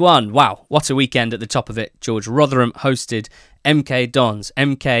 In League One, wow, what a weekend at the top of it, George. Rotherham hosted MK Dons.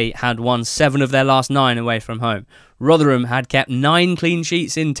 MK had won 7 of their last 9 away from home. Rotherham had kept 9 clean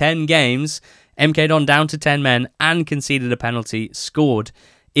sheets in 10 games. MK Don down to 10 men and conceded a penalty, scored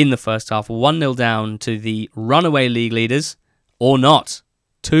in the first half. 1-0 down to the runaway league leaders, or not.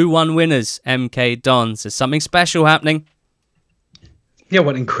 2-1 winners, MK Dons. There's something special happening. Yeah,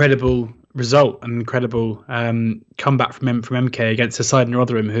 what an incredible result, an incredible comeback from MK against a side in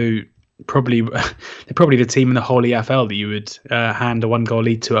Rotherham who they're probably the team in the whole EFL that you would hand a 1-goal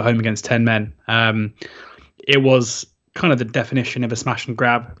lead to at home against 10 men. It was kind of the definition of a smash and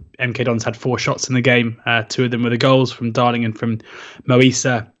grab. MK Dons had 4 shots in the game. 2 of them were the goals from Darling and from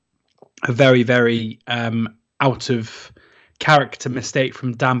Moisa. A very, very out of character mistake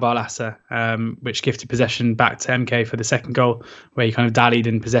from Dan Barlaser, which gifted possession back to MK for the second goal, where he kind of dallied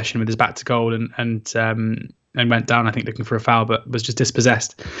in possession with his back to goal and went down, I think, looking for a foul, but was just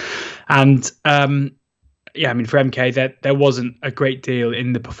dispossessed. And for MK, there wasn't a great deal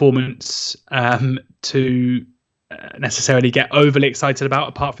in the performance to necessarily get overly excited about,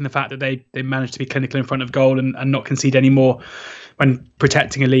 apart from the fact that they managed to be clinical in front of goal and not concede any more when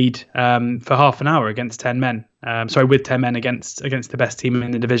protecting a lead for half an hour against 10 men. With 10 men against the best team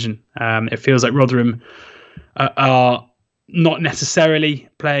in the division. It feels like Rotherham are not necessarily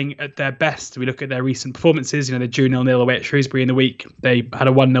playing at their best. We look at their recent performances. They drew 0-0 away at Shrewsbury in the week. They had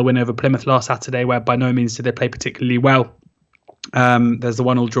a 1-0 win over Plymouth last Saturday, where by no means did they play particularly well. There's the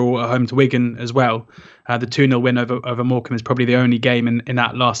 1-0 draw at home to Wigan as well. The 2-0 win over Morecambe is probably the only game in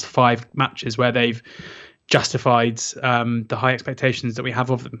that last 5 matches where they've justified the high expectations that we have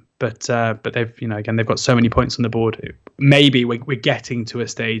of them, but they've they've got so many points on the board. Maybe we're getting to a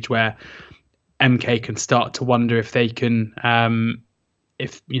stage where MK can start to wonder if they can,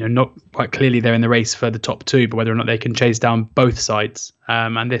 not quite clearly they're in the race for the top 2, but whether or not they can chase down both sides.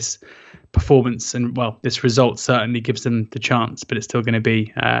 And this performance and this result certainly gives them the chance, but it's still going to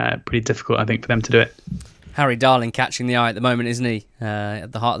be pretty difficult, I think, for them to do it. Harry Darling catching the eye at the moment, isn't he?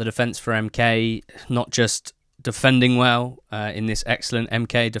 At the heart of the defence for MK, not just defending well in this excellent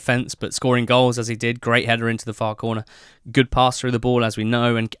MK defence, but scoring goals as he did. Great header into the far corner. Good pass through the ball, as we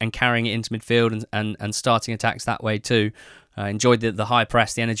know, and carrying it into midfield and starting attacks that way too. Enjoyed the high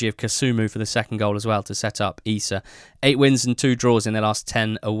press, the energy of Kasumu for the second goal as well to set up Issa. 8 wins and 2 draws in their last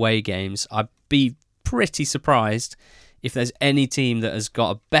 10 away games. I'd be pretty surprised if there's any team that has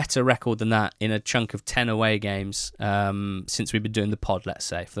got a better record than that in a chunk of 10 away games since we've been doing the pod, let's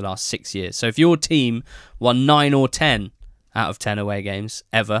say, for the last 6 years. So if your team won 9 or 10 out of 10 away games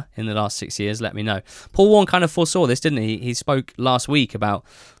ever in the last 6 years, let me know. Paul Warne kind of foresaw this, didn't he? He spoke last week about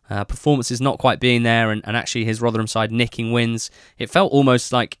performances not quite being there and actually his Rotherham side nicking wins. It felt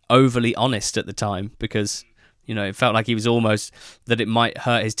almost like overly honest at the time because, it felt like he was almost that it might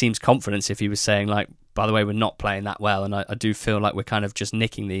hurt his team's confidence if he was saying, like, by the way, we're not playing that well, and I do feel like we're kind of just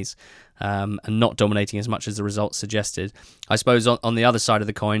nicking these and not dominating as much as the results suggested. I suppose on the other side of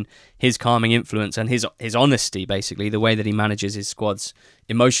the coin, his calming influence and his honesty, basically, the way that he manages his squads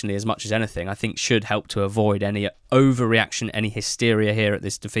emotionally as much as anything, I think should help to avoid any overreaction, any hysteria here at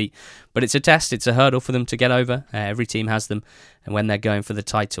this defeat. But it's a test, it's a hurdle for them to get over. Every team has them, and when they're going for the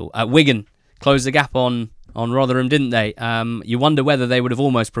title. Wigan closed the gap on Rotherham, didn't they? You wonder whether they would have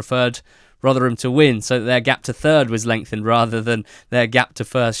almost preferred Rotherham to win, so that their gap to third was lengthened rather than their gap to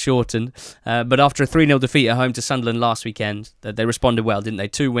first shortened. But after a 3-0 defeat at home to Sunderland last weekend, they responded well, didn't they?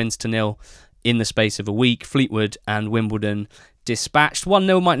 2 wins to 0 in the space of a week. Fleetwood and Wimbledon dispatched.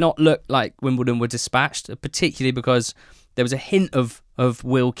 1-0 might not look like Wimbledon were dispatched, particularly because there was a hint of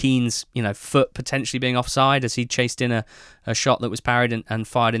Will Keane's foot potentially being offside as he chased in a shot that was parried and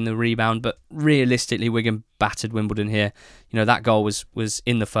fired in the rebound. But realistically, Wigan battered Wimbledon here. That goal was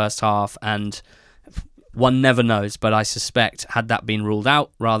in the first half, and one never knows, but I suspect had that been ruled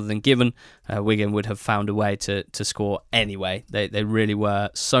out rather than given, Wigan would have found a way to score anyway. They really were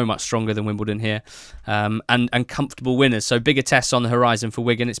so much stronger than Wimbledon here, and comfortable winners. So bigger tests on the horizon for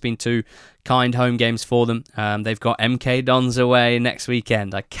Wigan. It's been 2 kind home games for them. They've got MK Dons away next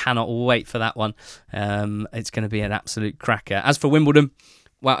weekend. I cannot wait for that one. It's going to be an absolute cracker. As for Wimbledon,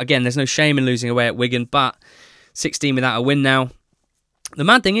 well, again, there's no shame in losing away at Wigan, but 16 without a win now. The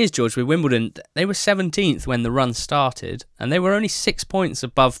mad thing is, George, with Wimbledon, they were 17th when the run started, and they were only 6 points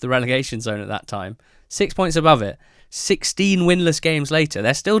above the relegation zone at that time. 6 points above it. 16 winless games later,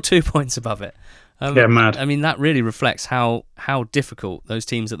 they're still 2 points above it. Mad. I mean, that really reflects how difficult those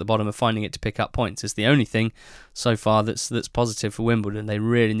teams at the bottom are finding it to pick up points. It's the only thing so far that's positive for Wimbledon. They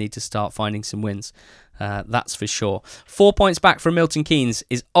really need to start finding some wins. That's for sure. 4 points back from Milton Keynes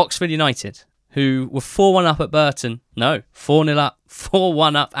is Oxford United, who were 4-1 up at Burton. No, 4-0 up,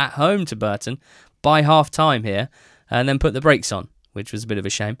 4-1 up at home to Burton by half-time here, and then put the brakes on, which was a bit of a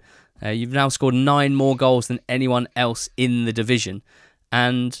shame. You've now scored 9 more goals than anyone else in the division.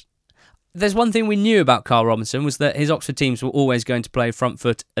 And there's one thing we knew about Carl Robinson, was that his Oxford teams were always going to play front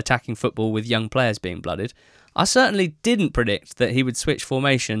foot attacking football with young players being blooded. I certainly didn't predict that he would switch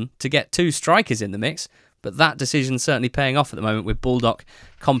formation to get 2 strikers in the mix, but that decision's certainly paying off at the moment, with Baldock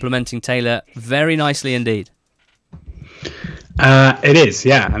complementing Taylor very nicely indeed. It is,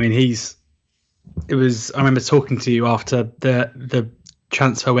 yeah. I mean, I remember talking to you after the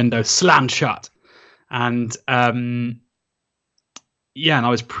transfer window slammed shut, and and I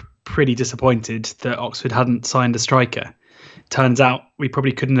was pretty disappointed that Oxford hadn't signed a striker. Turns out we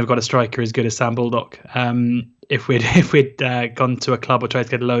probably couldn't have got a striker as good as Sam Baldock if we'd gone to a club or tried to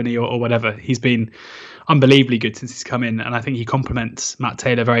get a loanee or whatever. He's been unbelievably good since he's come in, and I think he complements Matt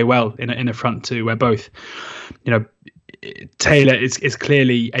Taylor very well in a front two, where both, Taylor is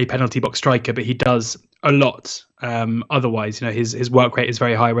clearly a penalty box striker, but he does a lot otherwise. His work rate is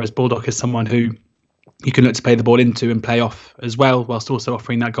very high, whereas Baldock is someone who you can look to play the ball into and play off as well, whilst also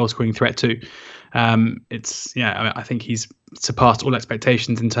offering that goal scoring threat too. I think he's surpassed all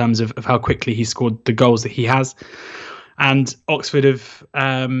expectations in terms of how quickly he scored the goals that he has. And Oxford have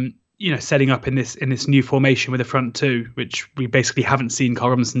setting up in this new formation with a front two, which we basically haven't seen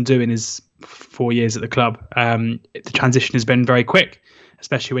Carl Robinson do in his 4 years at the club. The transition has been very quick,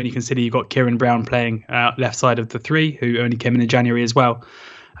 especially when you consider you've got Kieran Brown playing left side of the three, who only came in January as well.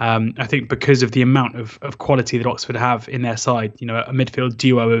 I think because of the amount of quality that Oxford have in their side, a midfield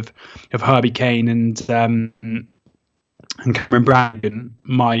duo of Herbie Kane and Cameron Brandon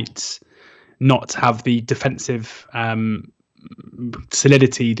might not have the defensive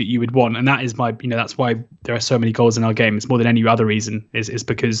solidity that you would want, and that is that's why there are so many goals in our game. It's more than any other reason is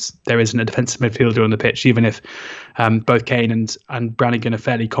because there isn't a defensive midfielder on the pitch. Even if both Kane and Brannigan are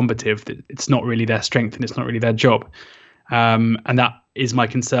fairly combative, it's not really their strength and it's not really their job. And that is my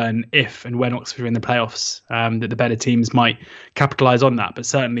concern if and when Oxford are in the playoffs, that the better teams might capitalise on that. But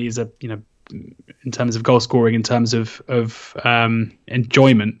certainly, in terms of goal scoring, in terms of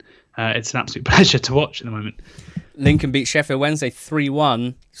enjoyment, it's an absolute pleasure to watch at the moment. Lincoln beat Sheffield Wednesday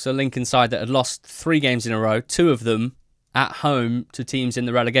 3-1. So Lincoln side that had lost 3 games in a row, 2 of them at home to teams in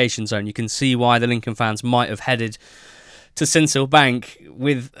the relegation zone. You can see why the Lincoln fans might have headed to Sincil Bank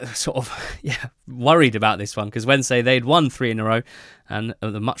with sort of worried about this one, because Wednesday they'd won 3 in a row, and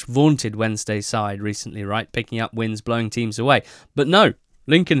the much vaunted Wednesday side recently, right, picking up wins, blowing teams away. But no,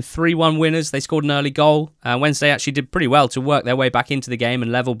 Lincoln 3-1 winners. They scored an early goal. Wednesday actually did pretty well to work their way back into the game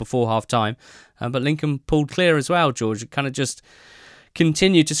and level before half time. But Lincoln pulled clear as well, George. It kind of just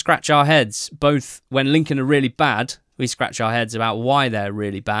continued to scratch our heads, both when Lincoln are really bad, we scratch our heads about why they're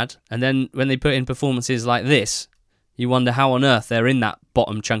really bad, and then when they put in performances like this, you wonder how on earth they're in that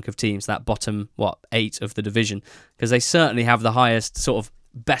bottom chunk of teams, that bottom 8 of the division, because they certainly have the highest sort of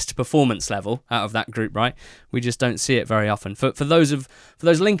best performance level out of that group, right? We just don't see it very often. For those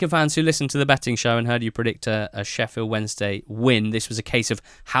Lincoln fans who listened to the betting show and heard you predict a Sheffield Wednesday win, this was a case of,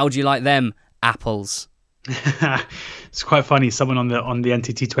 how do you like them apples? It's quite funny. Someone on the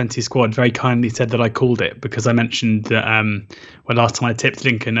NTT20 squad very kindly said that I called it, because I mentioned that when last time I tipped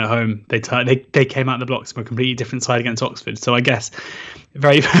Lincoln at home, they came out of the blocks from a completely different side against Oxford. So I guess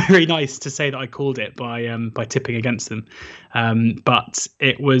very, very nice to say that I called it by tipping against them. But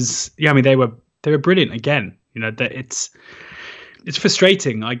it was, I mean, they were brilliant again. You know, that it's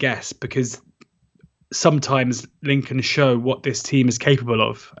frustrating, I guess, because sometimes Lincoln show what this team is capable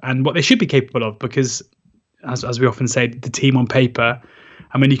of and what they should be capable of, because as we often say, the team on paper,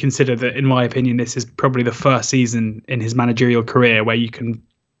 and when you consider that, in my opinion, this is probably the first season in his managerial career where you can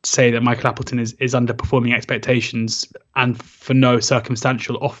say that Michael Appleton is underperforming expectations, and for no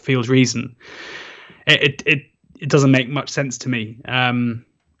circumstantial off-field reason. It doesn't make much sense to me.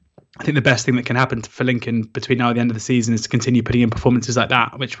 I think the best thing that can happen for Lincoln between now and the end of the season is to continue putting in performances like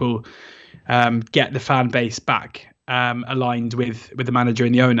that, which will get the fan base back aligned with the manager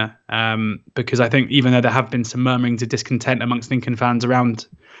and the owner. Because I think even though there have been some murmurings of discontent amongst Lincoln fans around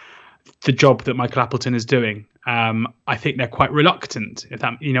the job that Michael Appleton is doing, I think they're quite reluctant. If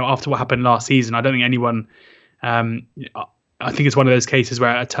that, after what happened last season, I don't think anyone. I think it's one of those cases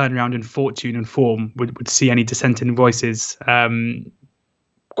where a turnaround in fortune and form would see any dissenting voices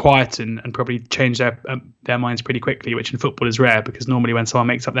quieten and probably change their minds pretty quickly, which in football is rare, because normally when someone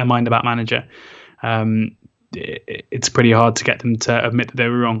makes up their mind about manager, it's pretty hard to get them to admit that they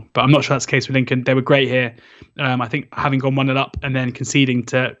were wrong. But I'm not sure that's the case with Lincoln. They were great here. I think having gone 1-0 up and then conceding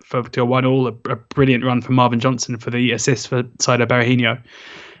to a 1-1, a brilliant run from Marvin Johnson for the assist for Saido Berahino.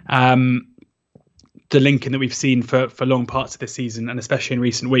 The Lincoln that we've seen for long parts of this season, and especially in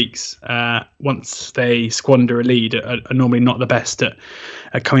recent weeks, once they squander a lead, are normally not the best at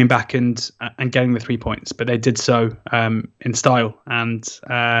coming back and getting the 3 points. But they did so in style, and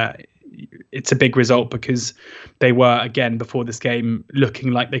it's a big result, because they were, again, before this game,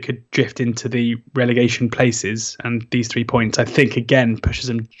 looking like they could drift into the relegation places. And these 3 points, I think, again, pushes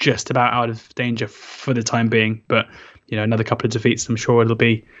them just about out of danger for the time being. But, another couple of defeats, I'm sure it'll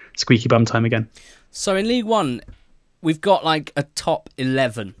be squeaky bum time again. So in League One, we've got like a top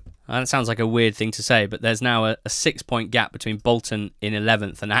 11. And it sounds like a weird thing to say, but there's now a 6-point gap between Bolton in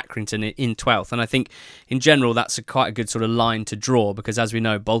 11th and Accrington in 12th. And I think in general, that's quite a good sort of line to draw, because as we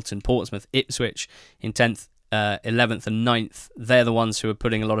know, Bolton, Portsmouth, Ipswich in 10th, 11th and 9th, they're the ones who are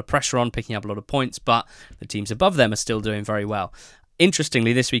putting a lot of pressure on, picking up a lot of points, but the teams above them are still doing very well.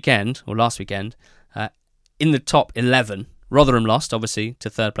 Interestingly, this weekend, or last weekend, in the top 11, Rotherham lost, obviously, to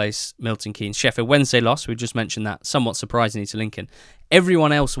third place Milton Keynes. Sheffield Wednesday lost, we just mentioned that, somewhat surprisingly to Lincoln.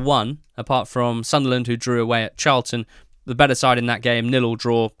 Everyone else won, apart from Sunderland, who drew away at Charlton. The better side in that game, 0-0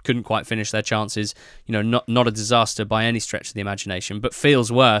 draw, couldn't quite finish their chances. Not a disaster by any stretch of the imagination, but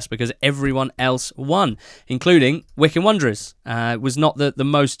feels worse because everyone else won, including Wycombe Wanderers. It was not the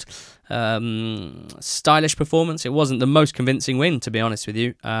most stylish performance. It wasn't the most convincing win, to be honest with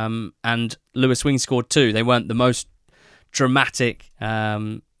you. And Lewis Wing scored 2. They weren't the most dramatic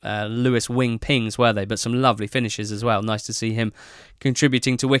Lewis Wing pings, were they? But some lovely finishes as well. Nice to see him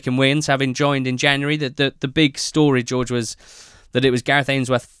contributing to Wycombe wins, having joined in January. The big story, George, was that it was Gareth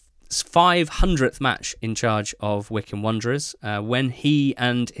Ainsworth's 500th match in charge of Wycombe Wanderers when he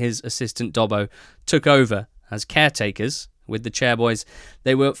and his assistant Dobbo took over as caretakers with the Chairboys.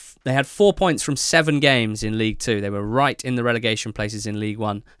 They had 4 points from 7 games in League Two. They were right in the relegation places in League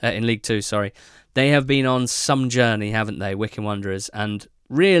Two. They have been on some journey, haven't they, Wycombe Wanderers? And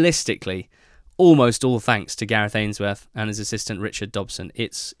realistically, almost all thanks to Gareth Ainsworth and his assistant Richard Dobson.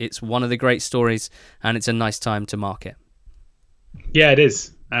 It's one of the great stories, and it's a nice time to mark it. Yeah, it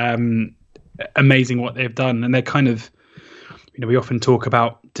is. Amazing what they've done. And they're kind of, we often talk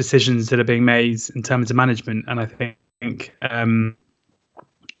about decisions that are being made in terms of management. And I think every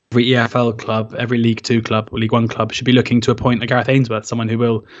EFL club, every League Two club or League One club should be looking to appoint a Gareth Ainsworth, someone who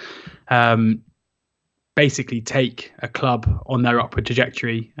will basically take a club on their upward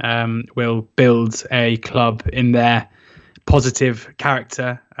trajectory, will build a club in their positive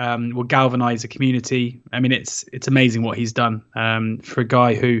character, will galvanise a community. I mean, it's amazing what he's done for a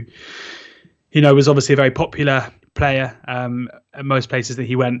guy who, was obviously a very popular player at most places that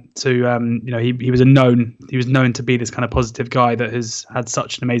he went to. He was known to be this kind of positive guy that has had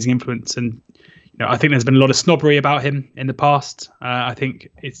such an amazing influence. And I think there's been a lot of snobbery about him in the past. I think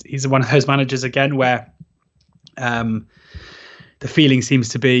he's one of those managers again where the feeling seems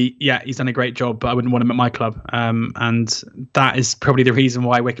to be, he's done a great job, but I wouldn't want him at my club. And that is probably the reason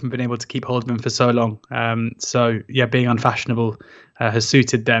why Wycombe have been able to keep hold of him for so long. Being unfashionable has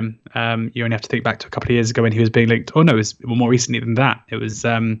suited them. You only have to think back to a couple of years ago when he was being linked. Oh no, it was more recently than that. It was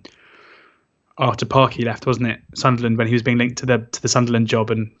after Parky left, wasn't it? Sunderland, when he was being linked to the Sunderland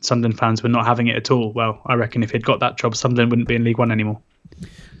job, and Sunderland fans were not having it at all. Well, I reckon if he'd got that job, Sunderland wouldn't be in League One anymore.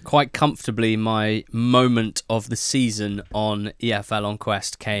 Quite comfortably, my moment of the season on EFL On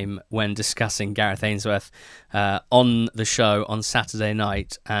Quest came when discussing Gareth Ainsworth on the show on Saturday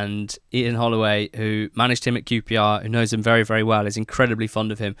night. And Ian Holloway, who managed him at QPR, who knows him very, very well, is incredibly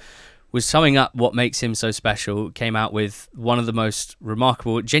fond of him, was summing up what makes him so special, came out with one of the most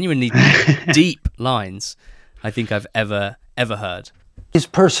remarkable, genuinely deep lines I think I've ever heard. His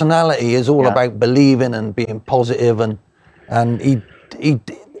personality is all about believing and being positive, and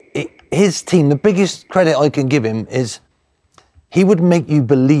his team, the biggest credit I can give him is he would make you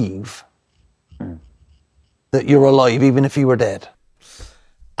believe that you're alive even if you were dead.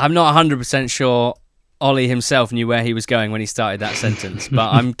 I'm not 100% sure Ollie himself knew where he was going when he started that sentence,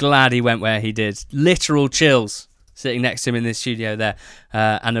 but I'm glad he went where he did. Literal chills sitting next to him in this studio there,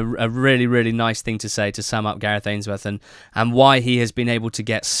 and a really, really nice thing to say to sum up Gareth Ainsworth and why he has been able to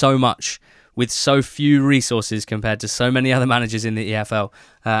get so much with so few resources compared to so many other managers in the EFL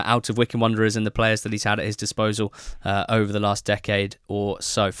out of Wycombe Wanderers and the players that he's had at his disposal over the last decade or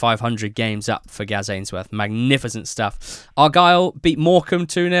so. 500 games up for Gaz Ainsworth. Magnificent stuff. Argyle beat Morecambe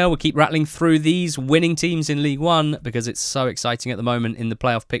 2-0. We'll keep rattling through these winning teams in League One because it's so exciting at the moment in the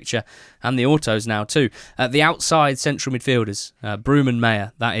playoff picture, and the autos now too. The outside central midfielders, Broom and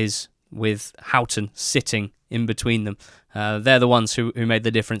Mayer, that is, with Houghton sitting in between them. They're the ones who made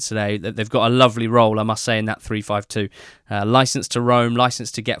the difference today. They've got a lovely role, I must say, in that 3-5-2. License to roam,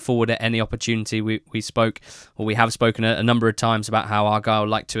 license to get forward at any opportunity. We have spoken a number of times about how Argyle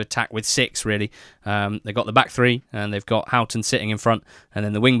like to attack with six, really. They've got the back three, and they've got Houghton sitting in front, and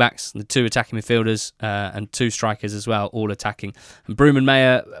then the wing-backs, the two attacking midfielders, and two strikers as well, all attacking. And Broom and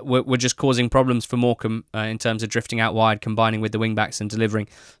Mayer were just causing problems for Morecambe in terms of drifting out wide, combining with the wing-backs and delivering.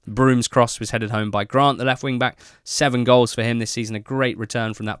 Broom's cross was headed home by Grant, the left wing-back. 7 goals for him this season, a great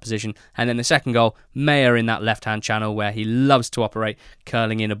return from that position. And then the second goal, Mayer in that left-hand channel where he loves to operate,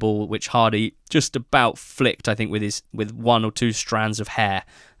 curling in a ball which Hardy just about flicked, I think, with 1 or 2 strands of hair,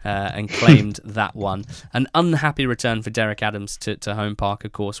 and claimed that one. An unhappy return for Derek Adams to Home Park,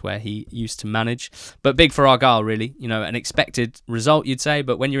 of course, where he used to manage. But big for Argyle, really. An expected result, you'd say,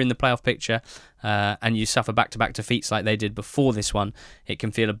 but when you're in the playoff picture and you suffer back-to-back defeats like they did before this one, it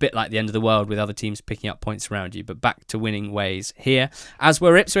can feel a bit like the end of the world with other teams picking up points around you. But back to winning ways here. As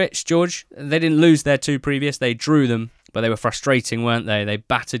were Ipswich, George. They didn't lose their 2 previous. They drew them, but they were frustrating, weren't they? They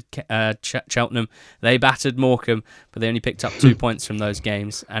battered Cheltenham, they battered Morecambe, but they only picked up 2 points from those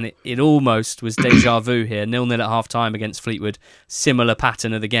games. And it almost was deja vu here. 0-0 at half-time against Fleetwood. Similar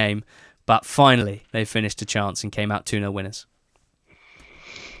pattern of the game. But finally, they finished a chance and came out 2-0 winners.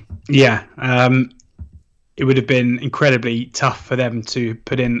 Yeah, it would have been incredibly tough for them to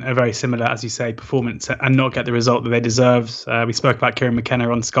put in a very similar, as you say, performance and not get the result that they deserve. We spoke about Kieran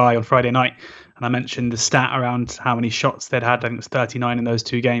McKenna on Sky on Friday night, and I mentioned the stat around how many shots they'd had. I think it was 39 in those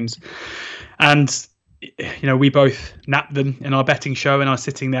 2 games. And we both napped them in our betting show, and I was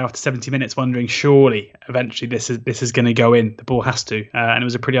sitting there after 70 minutes wondering, surely, eventually this is going to go in. The ball has to. And it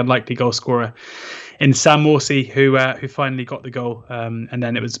was a pretty unlikely goal scorer in Sam Morsey who finally got the goal. And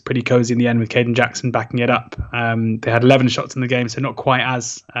then it was pretty cosy in the end with Caden Jackson backing it up. They had 11 shots in the game, so not quite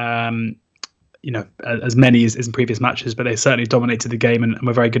as many as in previous matches, but they certainly dominated the game and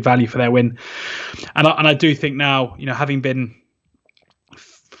were very good value for their win. And I do think now, having been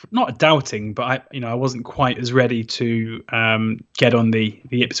not doubting, but I wasn't quite as ready to get on the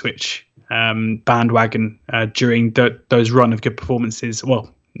Ipswich bandwagon during those run of good performances.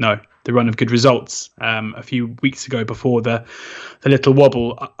 Well, no, the run of good results a few weeks ago before the little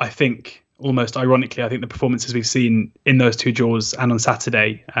wobble. I think, almost ironically, I think the performances we've seen in those 2 draws and on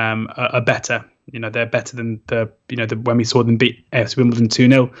Saturday are better. They're better than the when we saw them beat AFC Wimbledon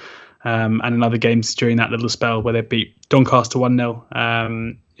 2-0, and in other games during that little spell where they beat Doncaster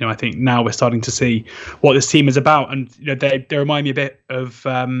 1-0. I think now we're starting to see what this team is about, and they remind me a bit of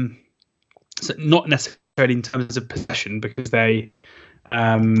not necessarily necessarily in terms of possession, because they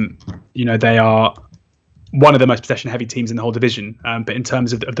are one of the most possession-heavy teams in the whole division. But in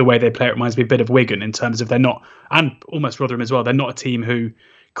terms of the way they play, it reminds me a bit of Wigan in terms of they're not, and almost Rotherham as well, they're not a team who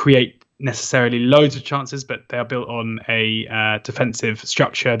create necessarily loads of chances, but they are built on a defensive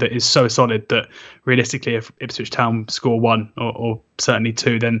structure that is so solid that realistically, if Ipswich Town score one or certainly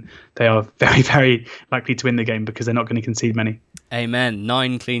two, then they are very, very likely to win the game because they're not going to concede many. Amen.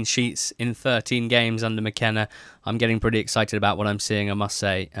 9 clean sheets in 13 games under McKenna. I'm getting pretty excited about what I'm seeing, I must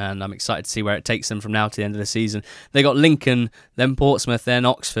say, and I'm excited to see where it takes them from now to the end of the season. They got Lincoln, then Portsmouth, then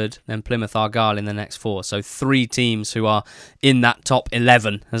Oxford, then Plymouth Argyle in the next 4. So 3 teams who are in that top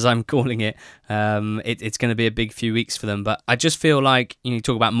 11, as I'm calling it. It's going to be a big few weeks for them. But I just feel like, you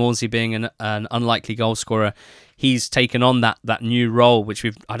talk about Morsey being an unlikely goal scorer. He's taken on that new role, which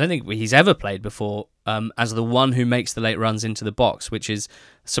I don't think he's ever played before, as the one who makes the late runs into the box, which is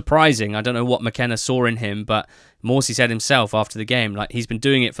surprising. I don't know what McKenna saw in him, but Morsey said himself after the game, like, he's been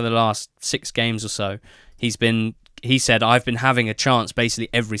doing it for the last 6 games or so. He said, I've been having a chance basically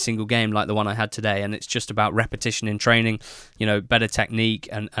every single game like the one I had today, and it's just about repetition in training, better technique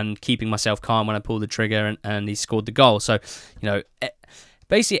and keeping myself calm when I pull the trigger, and he scored the goal. So,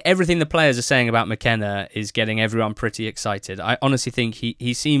 basically everything the players are saying about McKenna is getting everyone pretty excited. I honestly think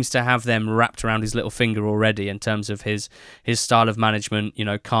he seems to have them wrapped around his little finger already in terms of his style of management,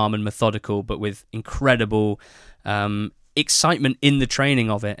 calm and methodical, but with incredible excitement in the training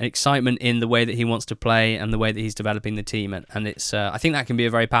of it, and excitement in the way that he wants to play and the way that he's developing the team. And it's I think that can be a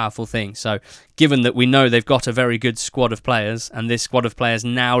very powerful thing. So given that we know they've got a very good squad of players, and this squad of players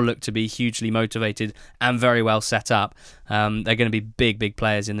now look to be hugely motivated and very well set up, they're going to be big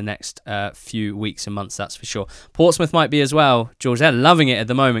players in the next few weeks and months, that's for sure. Portsmouth might be as well. George, they're loving it at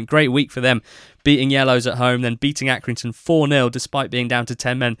the moment. Great week for them, beating Yellows at home, then beating Accrington 4-0 despite being down to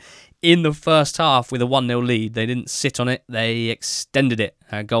 10 men in the first half with a 1-0 lead. They didn't sit on it, they extended it.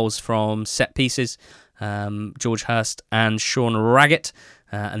 Goals from set pieces, George Hurst and Sean Raggett,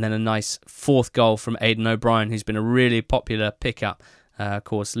 and then a nice 4th goal from Aidan O'Brien, who's been a really popular pickup. Of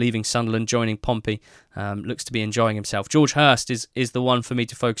course, leaving Sunderland, joining Pompey, looks to be enjoying himself. George Hurst is the one for me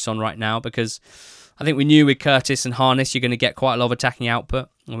to focus on right now, because I think we knew with Curtis and Harness you're going to get quite a lot of attacking output,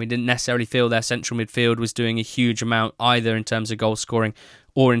 and we didn't necessarily feel their central midfield was doing a huge amount either in terms of goal scoring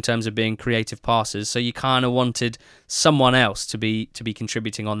or in terms of being creative passers. So you kind of wanted someone else to be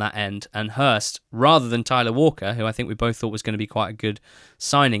contributing on that end. And Hurst, rather than Tyler Walker, who I think we both thought was going to be quite a good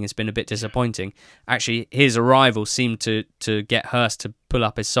signing, has been a bit disappointing. Actually, his arrival seemed to get Hurst to pull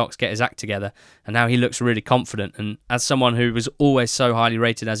up his socks, get his act together, and now he looks really confident. And as someone who was always so highly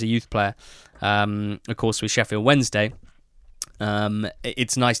rated as a youth player, of course with Sheffield Wednesday,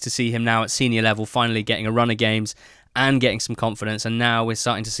 it's nice to see him now at senior level finally getting a run of games and getting some confidence, and now we're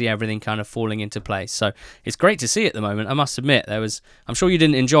starting to see everything kind of falling into place. So it's great to see at the moment. I must admit, I'm sure you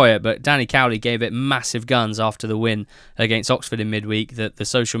didn't enjoy it, but Danny Cowley gave it massive guns after the win against Oxford in midweek. That the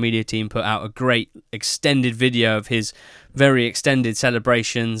social media team put out a great extended video of his very extended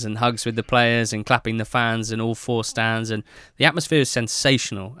celebrations and hugs with the players and clapping the fans in all 4 stands, and the atmosphere is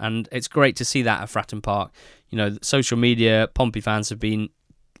sensational, and it's great to see that at Fratton Park. Social media, Pompey fans have been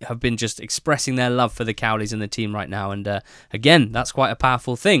just expressing their love for the Cowleys and the team right now, and again, that's quite a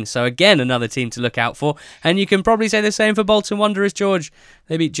powerful thing. So again, another team to look out for, and you can probably say the same for Bolton Wanderers, George.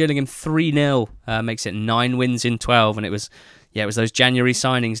 They beat Gillingham 3-0, makes it 9 wins in 12, and it was those January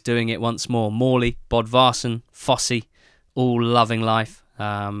signings doing it once more. Morley, Bodvarsson, Fossey, all loving life.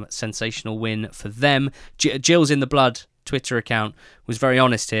 Sensational win for them. Jill's in the blood Twitter account was very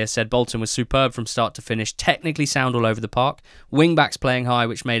honest here, said Bolton was superb from start to finish, technically sound all over the park, wing-backs playing high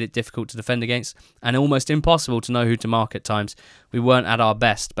which made it difficult to defend against, and almost impossible to know who to mark at times. We weren't at our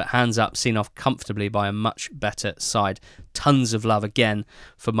best, but hands up, seen off comfortably by a much better side. Tons of love again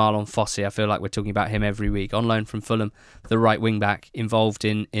for Marlon Fossey. I feel like we're talking about him every week. On loan from Fulham, the right wing-back, involved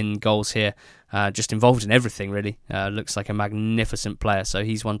in goals here. Just involved in everything, really. Looks like a magnificent player, so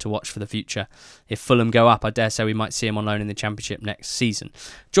he's one to watch for the future. If Fulham go up, I dare say we might see him on loan in the Championship next season.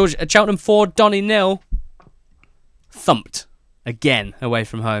 George, at Cheltenham 4, Donny 0. Thumped again away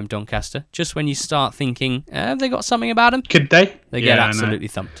from home, Doncaster. Just when you start thinking, have they got something about them? Could they? They get absolutely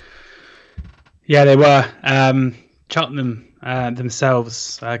thumped. Yeah, they were. Cheltenham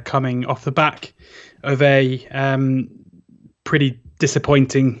themselves coming off the back of a pretty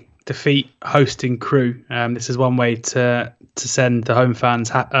disappointing defeat, hosting Crewe. This is one way to send the home fans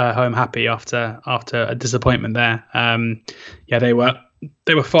home happy after a disappointment there.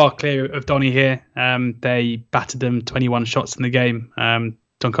 They were far clear of Donny here. They battered them 21 shots in the game.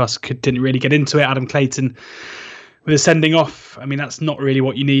 Doncaster didn't really get into it. Adam Clayton with a sending off, I mean, that's not really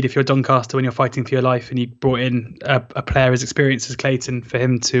what you need if you're Doncaster when you're fighting for your life, and you brought in a player as experienced as Clayton for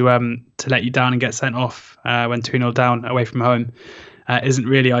him to let you down and get sent off when 2-0 down away from home isn't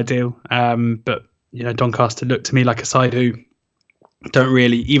really ideal. But Doncaster looked to me like a side who don't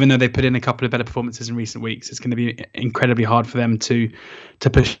really, even though they put in a couple of better performances in recent weeks, it's going to be incredibly hard for them to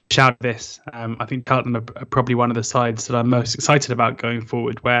push out of this. I think Cheltenham are probably one of the sides that I'm most excited about going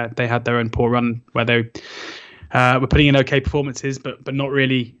forward, where they had their own poor run, where they were putting in okay performances, but not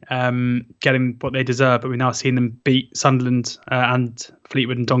really getting what they deserve. But we've now seen them beat Sunderland and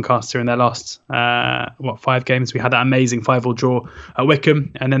Fleetwood and Doncaster in their last 5 games. We had that amazing 5-5 draw at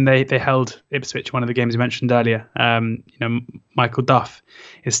Wickham, and then they held Ipswich, one of the games we mentioned earlier. Michael Duff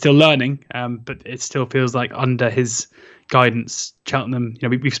is still learning, but it still feels like under his guidance, Cheltenham.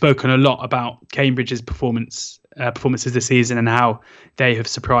 We've spoken a lot about Cambridge's performances this season and how they have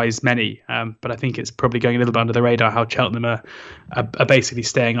surprised many. But I think it's probably going a little bit under the radar how Cheltenham are basically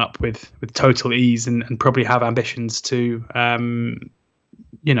staying up with total ease and probably have ambitions to.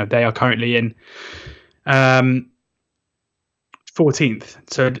 They are currently in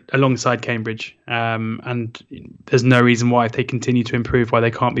 14th, so alongside Cambridge, and there's no reason why, if they continue to improve, why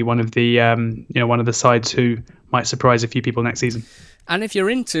they can't be one of the one of the sides who might surprise a few people next season. And if you're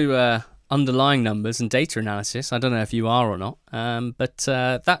into underlying numbers and data analysis, I don't know if you are or not, but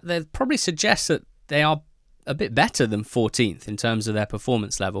that probably suggests that they are a bit better than 14th in terms of their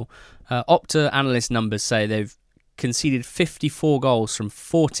performance level. Opta analyst numbers say they've conceded 54 goals from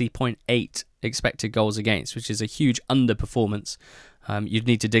 40.8 expected goals against, which is a huge underperformance. You'd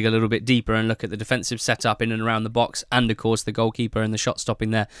need to dig a little bit deeper and look at the defensive setup in and around the box, and of course the goalkeeper and the shot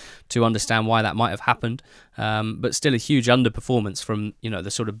stopping there to understand why that might have happened. But still a huge underperformance from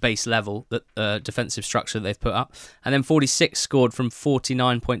the sort of base level that defensive structure that they've put up. And then 46 scored from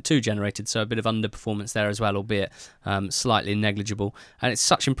 49.2 generated, so a bit of underperformance there as well, albeit slightly negligible. And it's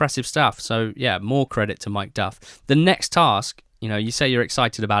such impressive stuff. So yeah, more credit to Mike Duff. The next task. You say you're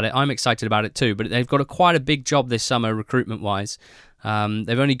excited about it. I'm excited about it too, but they've got quite a big job this summer recruitment-wise.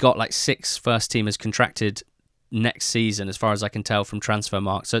 They've only got like 6 first-teamers contracted next season, as far as I can tell from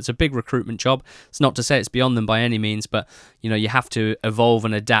Transfermarkt. So it's a big recruitment job. It's not to say it's beyond them by any means, but you have to evolve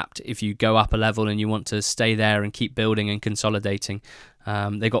and adapt if you go up a level and you want to stay there and keep building and consolidating.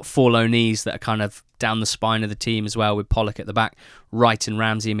 They've got 4 loanees that are kind of down the spine of the team as well, with Pollock at the back, Wright and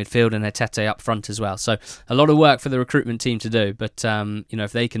Ramsey in midfield, and Etete up front as well. So a lot of work for the recruitment team to do. But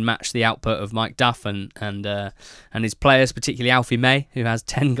if they can match the output of Mike Duff and his players, particularly Alfie May, who has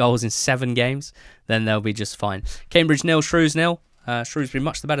 10 goals in 7 games, then they'll be just fine. Cambridge 0, Shrews 0. Shrewsbury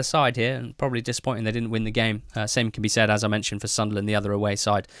much the better side here, and probably disappointing they didn't win the game. Same can be said, as I mentioned, for Sunderland, the other away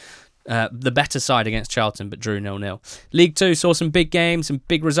side. The better side against Charlton, but drew 0-0. League 2 saw some big games and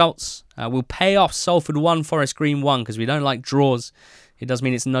big results. We'll pay off Salford 1, Forest Green 1, because we don't like draws. It does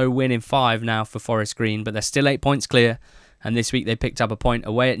mean it's no win in 5 now for Forest Green, but they're still 8 points clear. And this week they picked up a point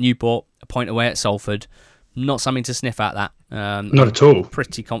away at Newport, a point away at Salford. Not something to sniff at that. Not at all.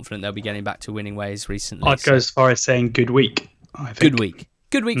 Pretty confident they'll be getting back to winning ways recently. I'd go as far as saying good week, I think.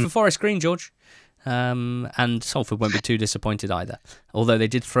 Good week for Forest Green, George. And Salford won't be too disappointed either. Although they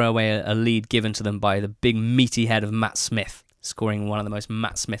did throw away a lead given to them by the big meaty head of Matt Smith, scoring one of the most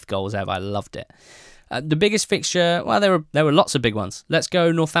Matt Smith goals ever. I loved it. The biggest fixture, well, there were lots of big ones. Let's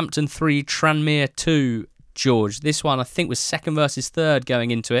go Northampton 3, Tranmere 2, George. This one I think was second versus third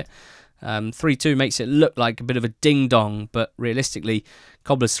going into it. 3-2 makes it look like a bit of a ding-dong, but realistically,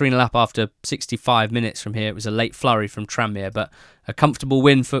 Cobblers 3-0 up after 65 minutes from here. It was a late flurry from Tranmere, but a comfortable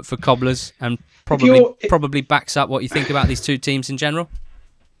win for Cobblers, and probably backs up what you think about these two teams in general.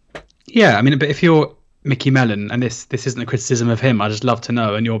 Yeah, I mean, but if you're Mickey Mellon, and this isn't a criticism of him, I just love to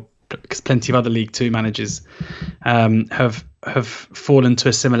know, and because plenty of other League Two managers have fallen to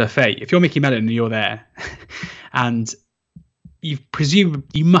a similar fate. If you're Mickey Mellon and you're there, and you presume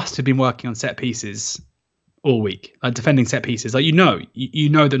you must have been working on set pieces all week, like defending set pieces. Like you know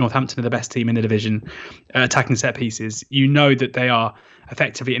that Northampton are the best team in the division, attacking set pieces. You know that they are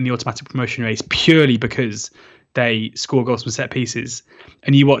effectively in the automatic promotion race purely because they score goals from set pieces.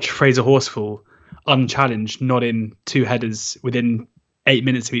 And you watch Fraser Horsfall unchallenged, not in 2 headers within 8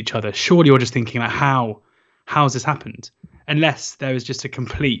 minutes of each other. Surely you're just thinking, like, how's this happened? Unless there is just a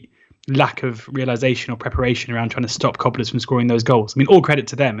complete lack of realization or preparation around trying to stop Cobblers from scoring those goals. I mean, all credit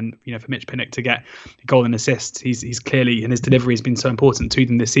to them, and for Mitch Pinnock to get a goal and assist. He's clearly, and his delivery has been so important to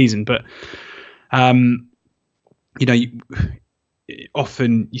them this season. But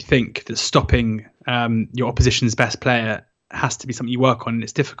often you think that stopping your opposition's best player has to be something you work on, and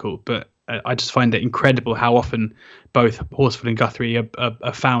it's difficult. But I just find it incredible how often both Horsford and Guthrie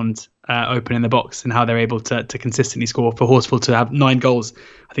are found open in the box, and how they're able to consistently score. For Horsford to have 9 goals,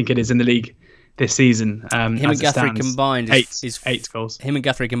 I think it is, in the league this season. Him and Guthrie combined is 8 goals. Him and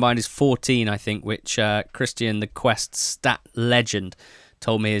Guthrie combined is 14, I think, which Christian, the Quest stat legend,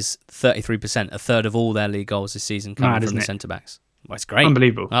 told me is 33%, a third of all their league goals this season coming from the centre backs. Well, it's great,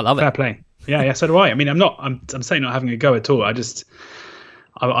 unbelievable. I love it. Fair play. Yeah, so do I. I mean, I'm saying not having a go at all. I'd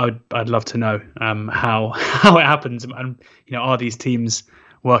love to know how it happens, and are these teams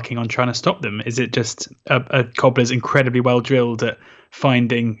working on trying to stop them? Is it just a Cobblers incredibly well drilled at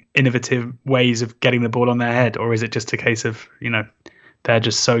finding innovative ways of getting the ball on their head, or is it just a case of they're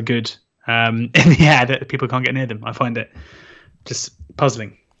just so good in the air that people can't get near them? I find it just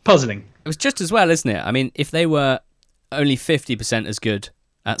puzzling. It was just as well, isn't it? I mean, if they were only 50% as good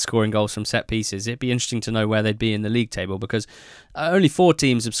at scoring goals from set pieces, it'd be interesting to know where they'd be in the league table, because only 4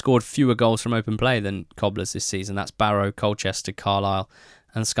 teams have scored fewer goals from open play than Cobblers this season. That's Barrow, Colchester, Carlisle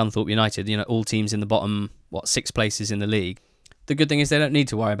and Scunthorpe United, all teams in the bottom 6 places in the league. The good thing is they don't need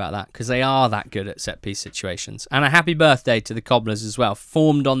to worry about that, because they are that good at set piece situations. And a happy birthday to the Cobblers as well.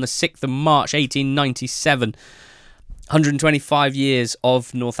 Formed on the 6th of March 1897, 125 years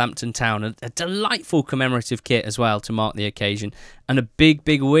of Northampton Town. A delightful commemorative kit as well to mark the occasion, and a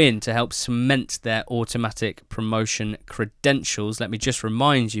big win to help cement their automatic promotion credentials. Let me just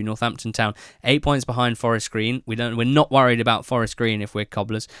remind you, Northampton Town 8 points behind Forest Green. We're not worried about Forest Green if we're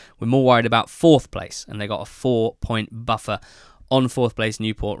Cobblers. We're more worried about 4th place, and they got a 4-point buffer on 4th place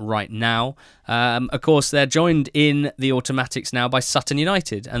Newport right now. Of course, they're joined in the automatics now by Sutton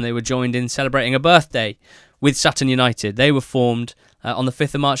United, and they were joined in celebrating a birthday with Sutton United. They were formed on the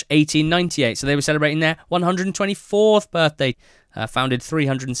 5th of March 1898, so they were celebrating their 124th birthday, founded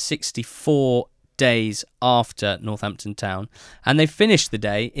 364 days after Northampton Town, and they finished the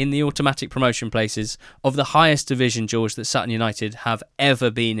day in the automatic promotion places of the highest division, George, that Sutton United have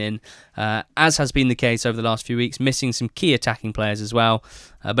ever been in, as has been the case over the last few weeks, missing some key attacking players as well,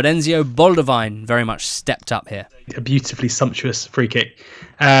 but Enzio Boldovine very much stepped up here. A beautifully sumptuous free kick.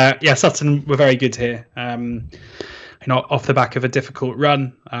 Sutton were very good here, off the back of a difficult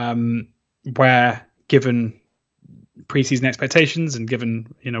run, where given pre-season expectations and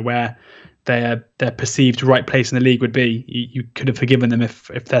given where their perceived right place in the league would be, you could have forgiven them if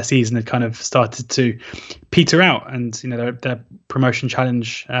their season had kind of started to peter out, and their promotion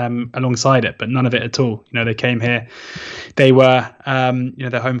challenge alongside it, but none of it at all. They came here, they were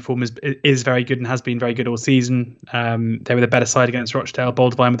their home form is very good and has been very good all season. They were the better side against Rochdale.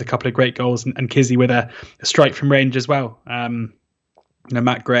 Boldvine with a couple of great goals, and Kizzy with a strike from range as well.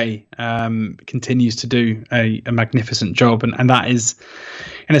 Matt Gray continues to do a magnificent job, and that is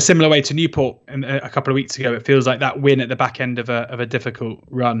in a similar way to Newport a couple of weeks ago. It feels like that win at the back end of a difficult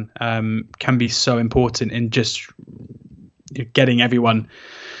run can be so important in just getting everyone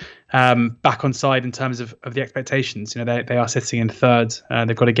back on side in terms of the expectations. They are sitting in 3rd.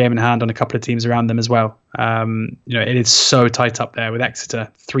 They've got a game in hand on a couple of teams around them as well. It is so tight up there with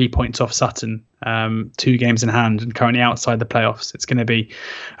Exeter 3 points off Sutton, 2 games in hand, and currently outside the playoffs. It's going to be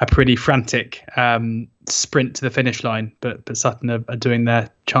a pretty frantic sprint to the finish line, but Sutton are doing their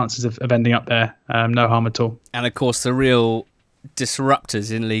chances of ending up there no harm at all. And of course, the real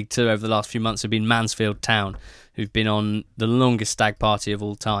disruptors in League Two over the last few months have been Mansfield Town, who've been on the longest stag party of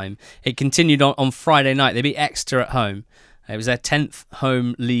all time. It continued on Friday night. They beat Exeter at home. It was their 10th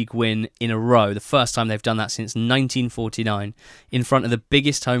home league win in a row, the first time they've done that since 1949, in front of the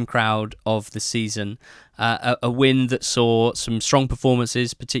biggest home crowd of the season. A win that saw some strong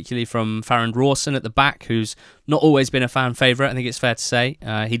performances, particularly from Farrand Rawson at the back, who's not always been a fan favourite, I think it's fair to say.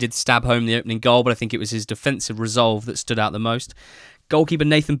 He did stab home the opening goal, but I think it was his defensive resolve that stood out the most. Goalkeeper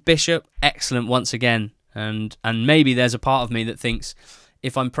Nathan Bishop, excellent once again. And maybe there's a part of me that thinks,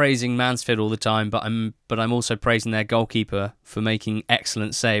 if I'm praising Mansfield all the time, but I'm also praising their goalkeeper for making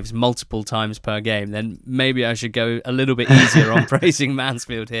excellent saves multiple times per game, then maybe I should go a little bit easier on praising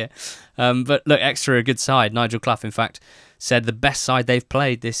Mansfield here. But look, Exeter are a good side. Nigel Clough, in fact, said the best side they've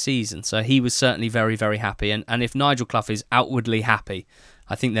played this season. So he was certainly very, very happy. And if Nigel Clough is outwardly happy,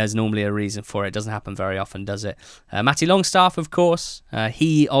 I think there's normally a reason for it. It doesn't happen very often, does it? Matty Longstaff, of course,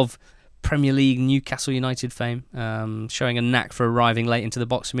 he of Premier League Newcastle United fame, showing a knack for arriving late into the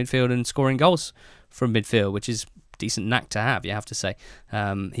box in midfield and scoring goals from midfield, which is a decent knack to have, you have to say.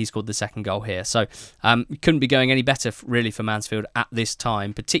 He scored the second goal here. So couldn't be going any better really for Mansfield at this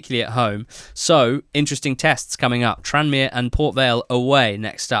time, particularly at home. So interesting tests coming up. Tranmere and Port Vale away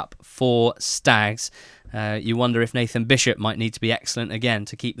next up for Stags. You wonder if Nathan Bishop might need to be excellent again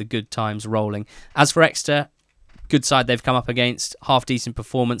to keep the good times rolling. As for Exeter, good side they've come up against. Half decent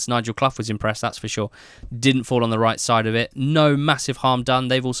performance. Nigel Clough was impressed, that's for sure. Didn't fall on the right side of it. No massive harm done.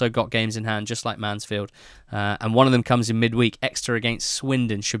 They've also got games in hand, just like Mansfield. And one of them comes in midweek. Exeter against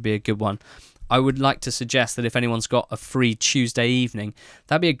Swindon should be a good one. I would like to suggest that if anyone's got a free Tuesday evening,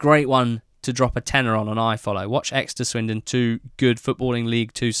 that'd be a great one to drop a tenner on iFollow. Watch Exeter Swindon, 2 good footballing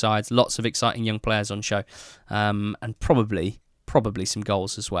League 2 sides, lots of exciting young players on show, and probably some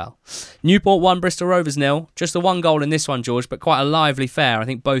goals as well. Newport 1, Bristol Rovers 0. Just the one goal in this one, George, but quite a lively affair. I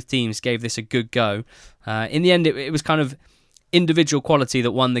think both teams gave this a good go. In the end, it was kind of individual quality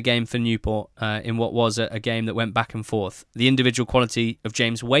that won the game for Newport in what was a game that went back and forth. The individual quality of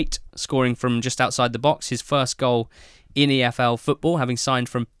James Waite, scoring from just outside the box, his first goal in EFL football, having signed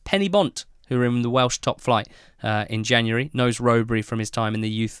from Penny Bont, who were in the Welsh top flight in January. Knows Rowbury from his time in the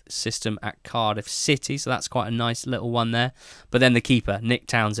youth system at Cardiff City, so that's quite a nice little one there. But then the keeper, Nick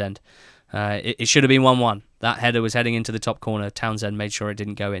Townsend. It should have been 1-1. That header was heading into the top corner. Townsend made sure it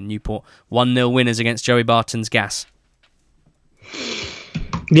didn't go in. Newport 1-0 winners against Joey Barton's Gas.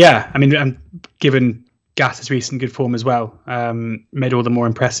 Yeah, I mean, given Gas's recent good form as well, made all the more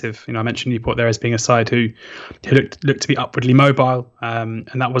impressive. I mentioned Newport there as being a side who looked to be upwardly mobile, and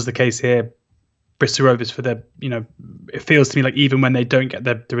that was the case here. Bristol Rovers, it feels to me like even when they don't get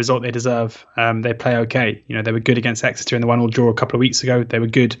the result they deserve, they play okay. They were good against Exeter in the 1-1 draw a couple of weeks ago. They were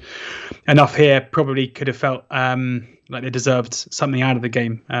good enough here. Probably could have felt like they deserved something out of the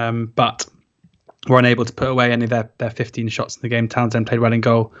game, but were unable to put away any of their 15 shots in the game. Townsend played well in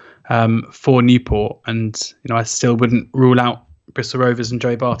goal for Newport, and I still wouldn't rule out Bristol Rovers and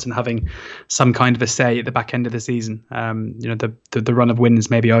Joey Barton having some kind of a say at the back end of the season. The run of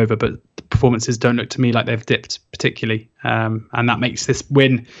wins may be over, but the performances don't look to me like they've dipped particularly, and that makes this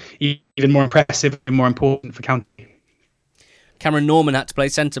win even more impressive and more important for County. Cameron Norman had to play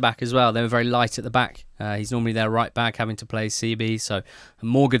centre-back as well. They were very light at the back. He's normally their right back, having to play CB. So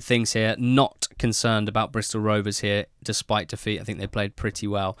more good things here. Not concerned about Bristol Rovers here, despite defeat. I think they played pretty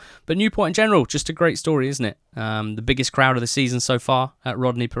well. But Newport in general, just a great story, isn't it? The biggest crowd of the season so far at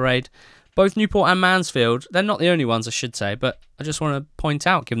Rodney Parade. Both Newport and Mansfield, they're not the only ones, I should say, but I just want to point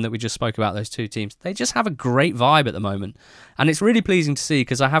out, given that we just spoke about those two teams, they just have a great vibe at the moment. And it's really pleasing to see,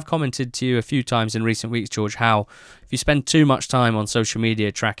 because I have commented to you a few times in recent weeks, George, how if you spend too much time on social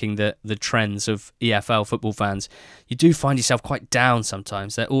media tracking the trends of EFL football fans, you do find yourself quite down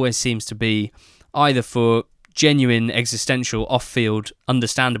sometimes. There always seems to be, either for genuine existential, off-field,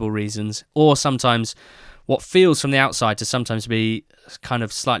 understandable reasons, or sometimes what feels from the outside to sometimes be kind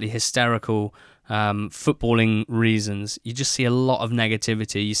of slightly hysterical footballing reasons. You just see a lot of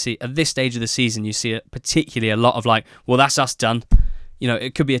negativity. You see, at this stage of the season, you see particularly a lot of like, well, that's us done.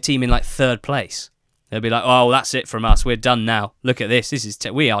 It could be a team in like third place. They'll be like, oh, that's it from us. We're done now. Look at this.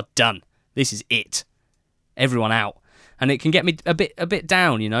 We are done. This is it. Everyone out. And it can get me a bit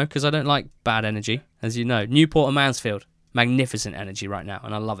down, because I don't like bad energy, as you know. Newport and Mansfield, magnificent energy right now,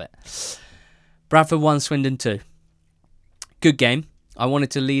 and I love it. Bradford 1, Swindon 2. Good game. I wanted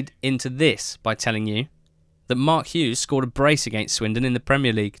to lead into this by telling you that Mark Hughes scored a brace against Swindon in the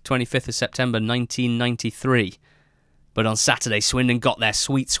Premier League, 25th of September 1993. But on Saturday, Swindon got their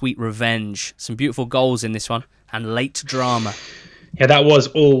sweet, sweet revenge. Some beautiful goals in this one, and late drama. Yeah, that was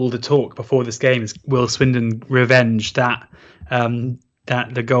all the talk before this game. Is will Swindon revenge that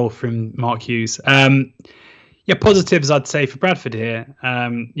the goal from Mark Hughes? Yeah, positives I'd say for Bradford here.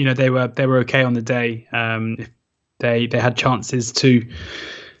 They were okay on the day. They had chances to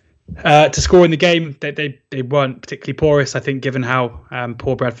score in the game. They weren't particularly porous. I think, given how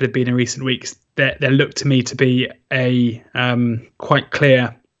poor Bradford had been in recent weeks, there looked to me to be a quite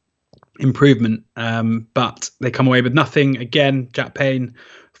clear improvement. But they come away with nothing. Again, Jack Payne,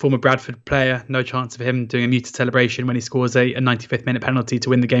 former Bradford player, no chance of him doing a muted celebration when he scores a 95th minute penalty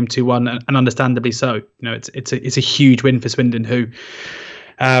to win the game 2-1, and understandably so. It's a huge win for Swindon, who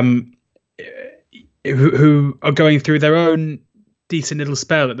are going through their own decent little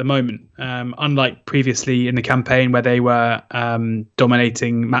spell at the moment. Unlike previously in the campaign where they were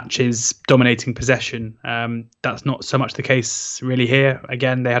dominating matches, dominating possession, that's not so much the case really here.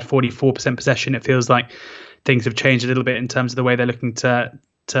 Again, they had 44% possession. It feels like things have changed a little bit in terms of the way they're looking to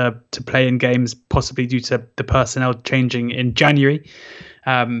play in games, possibly due to the personnel changing in January,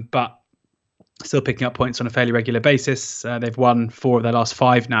 but still picking up points on a fairly regular basis. They've won 4 of their last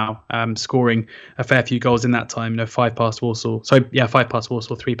 5 now, scoring a fair few goals in that time. 5 past Walsall. 5 past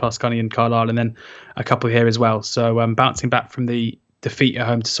Walsall, 3 past Gunny and Carlisle, and then a couple here as well. So bouncing back from the defeat at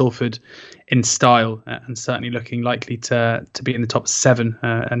home to Salford in style, and certainly looking likely to be in the top 7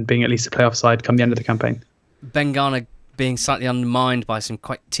 and being at least a playoff side come the end of the campaign. Ben Garner being slightly undermined by some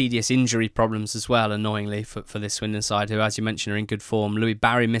quite tedious injury problems as well, annoyingly, for this Swindon side, who, as you mentioned, are in good form. Louis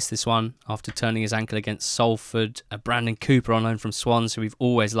Barry missed this one after turning his ankle against Salford. Brandon Cooper on loan from Swans, who we've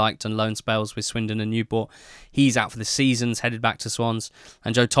always liked on loan spells with Swindon and Newport. He's out for the season's headed back to Swans.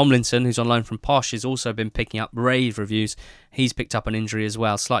 And Joe Tomlinson, who's on loan from Posh, has also been picking up rave reviews. He's picked up an injury as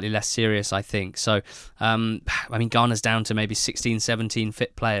well, slightly less serious, I think. So, Ghana's down to maybe 16, 17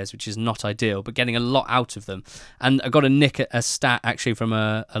 fit players, which is not ideal, but getting a lot out of them. And I got a nick at a stat, actually, from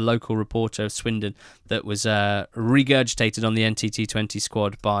a local reporter of Swindon that was regurgitated on the NTT20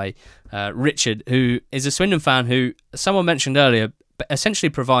 squad by Richard, who is a Swindon fan who, someone mentioned earlier, essentially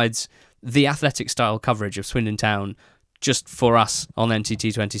provides the athletic-style coverage of Swindon Town just for us on the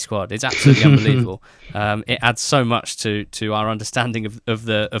NTT20 squad. It's absolutely unbelievable. It adds so much to our understanding of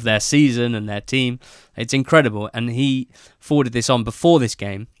their season and their team. It's incredible. And he forwarded this on before this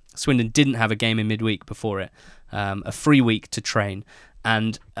game. Swindon didn't have a game in midweek before it, a free week to train.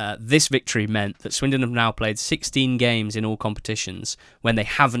 And this victory meant that Swindon have now played 16 games in all competitions when they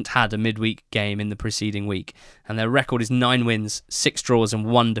haven't had a midweek game in the preceding week. And their record is 9 wins, 6 draws and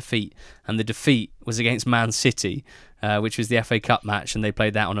 1 defeat. And the defeat was against Man City, which was the FA Cup match, and they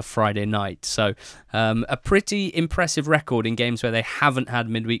played that on a Friday night. So a pretty impressive record in games where they haven't had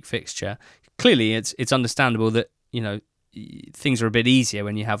midweek fixture. Clearly, it's understandable that, things are a bit easier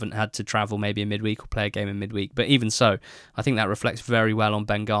when you haven't had to travel maybe in midweek or play a game in midweek. But even so, I think that reflects very well on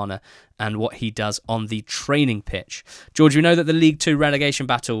Ben Garner and what he does on the training pitch. George, we know that the League Two relegation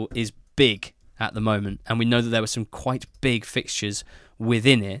battle is big at the moment, and we know that there were some quite big fixtures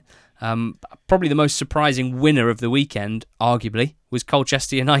within it. Probably the most surprising winner of the weekend, arguably, was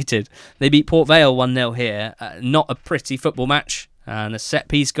Colchester United. They beat Port Vale 1-0 here. Not a pretty football match, and a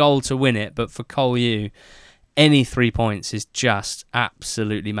set-piece goal to win it, but for Col U, any 3 points is just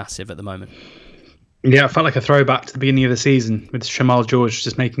absolutely massive at the moment. Yeah, it felt like a throwback to the beginning of the season with Shamal George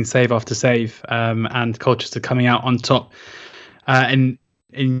just making save after save, and Colchester coming out on top. In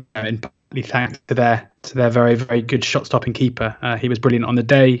partly thanks to their very, very good shot-stopping keeper. He was brilliant on the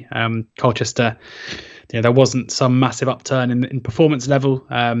day. Colchester, there wasn't some massive upturn in performance level.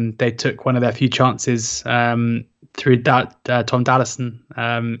 They took one of their few chances through Tom Dallison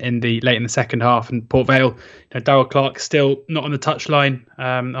late in the second half, and Port Vale, Darryl Clark still not on the touchline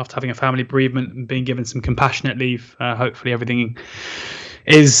after having a family bereavement and being given some compassionate leave. Hopefully everything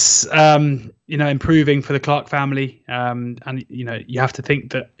is improving for the Clark family, and you have to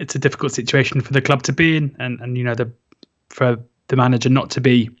think that it's a difficult situation for the club to be in, and for the manager not to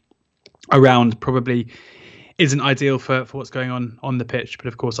be around probably isn't ideal for what's going on the pitch, but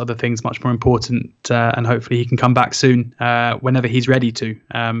of course other things much more important, and hopefully he can come back soon whenever he's ready to.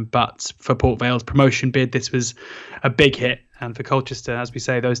 But for Port Vale's promotion bid, this was a big hit, and for Colchester, as we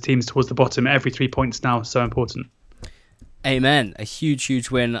say, those teams towards the bottom, every 3 points now so important. Amen. A huge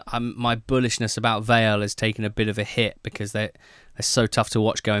win. My bullishness about Vale has taken a bit of a hit because they're so tough to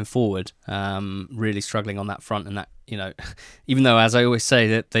watch going forward. Really struggling on that front, and that, even though, as I always say,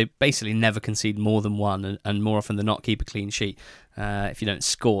 that they basically never concede more than one, and more often than not keep a clean sheet. If you don't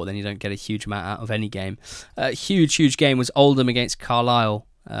score, then you don't get a huge amount out of any game. Huge game was Oldham against Carlisle.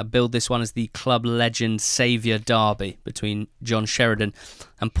 Billed this one as the club legend saviour derby between John Sheridan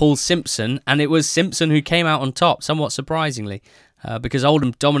and Paul Simpson, and it was Simpson who came out on top, somewhat surprisingly, because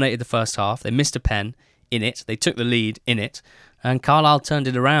Oldham dominated the first half. They missed a pen in it, they took the lead in it, and Carlisle turned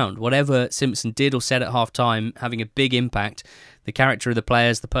it around. Whatever Simpson did or said at half-time, having a big impact. The character of the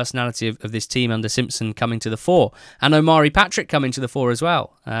players, the personality of this team under Simpson coming to the fore, and Omari Patrick coming to the fore as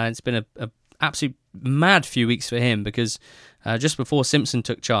well. It's been a absolute mad few weeks for him, because just before Simpson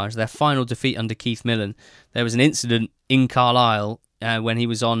took charge, their final defeat under Keith Millen, there was an incident in Carlisle when he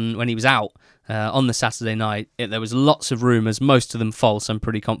was out on the Saturday night. There was lots of rumours, most of them false, I'm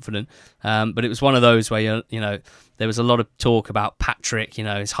pretty confident, but it was one of those where there was a lot of talk about Patrick,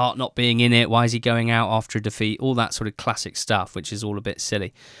 his heart not being in it, why is he going out after a defeat, all that sort of classic stuff, which is all a bit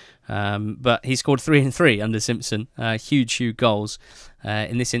silly. But he scored 3 and 3 under Simpson, huge goals.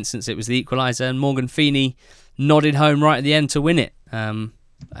 In this instance, it was the equaliser, and Morgan Feeney nodded home right at the end to win it.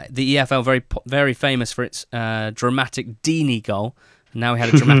 The EFL very famous for its dramatic Deeney goal. Now we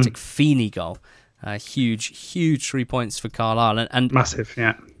had a dramatic Feeney goal. Huge 3 points for Carlisle, and massive,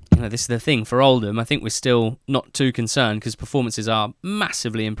 yeah. This is the thing for Oldham. I think we're still not too concerned because performances are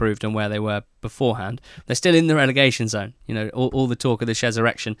massively improved on where they were beforehand. They're still in the relegation zone. All the talk of the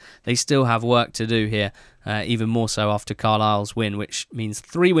Resurrection. They still have work to do here, even more so after Carlisle's win, which means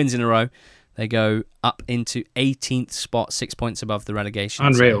 3 wins in a row. They go up into 18th spot, 6 points above the relegation.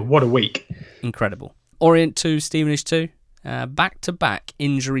 Unreal. zone. What a week. Incredible. Orient 2, Stevenage 2. Back-to-back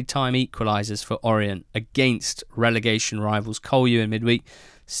injury time equalisers for Orient against relegation rivals Collier in midweek,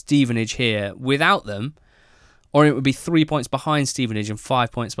 Stevenage here. Without them, Orient would be 3 points behind Stevenage and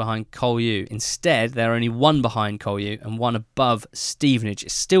 5 points behind Collier. Instead, they're only one behind Collier and one above Stevenage.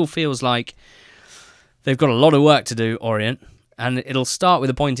 It still feels like they've got a lot of work to do, Orient, and it'll start with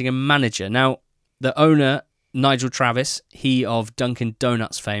appointing a manager. Now, the owner, Nigel Travis, he of Dunkin'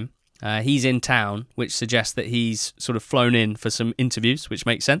 Donuts fame, he's in town, which suggests that he's sort of flown in for some interviews, which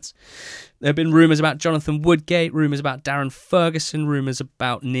makes sense. There have been rumours about Jonathan Woodgate, rumours about Darren Ferguson, rumours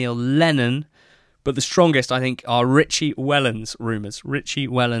about Neil Lennon, but the strongest, I think, are Richie Wellens rumours. Richie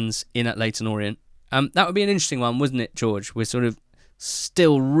Wellens in at Leyton Orient. That would be an interesting one, wouldn't it, George? We're sort of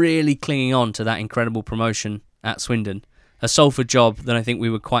still really clinging on to that incredible promotion at Swindon. A Salford job that I think we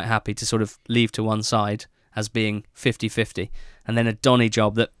were quite happy to sort of leave to one side as being 50-50. And then a Donny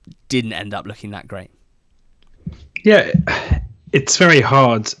job that didn't end up looking that great. Yeah, it's very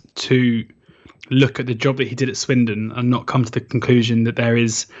hard to look at the job that he did at Swindon and not come to the conclusion that there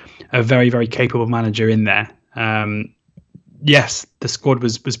is a very, very capable manager in there. Yes, the squad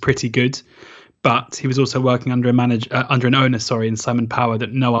was pretty good, but he was also working under an owner, in Simon Power,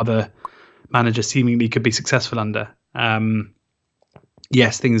 that no other manager seemingly could be successful under.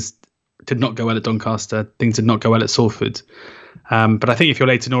 Yes, things did not go well at Doncaster. Things did not go well at Salford. But I think if you're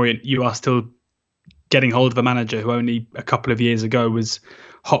Leyton Orient, you are still getting hold of a manager who only a couple of years ago was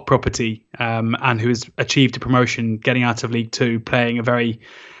hot property, and who has achieved a promotion, getting out of League Two, playing a very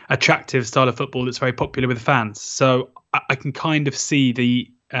attractive style of football that's very popular with fans. So I can kind of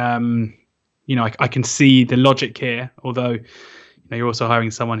see I can see the logic here, although you're also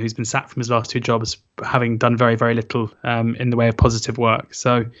hiring someone who's been sacked from his last two jobs, having done very, very little in the way of positive work.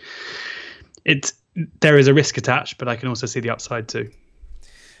 So there is a risk attached, but I can also see the upside too.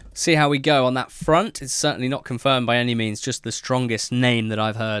 See how we go on that front. It's certainly not confirmed by any means, just the strongest name that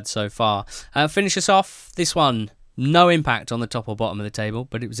I've heard so far. Finish us off, this one, no impact on the top or bottom of the table,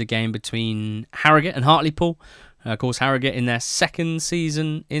 but it was a game between Harrogate and Hartlepool. Of course, Harrogate in their second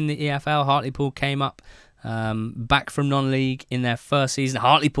season in the EFL. Hartlepool came up back from non-league in their first season.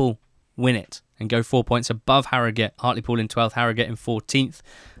 Hartlepool win it and go 4 points above Harrogate. Hartlepool in 12th, Harrogate in 14th.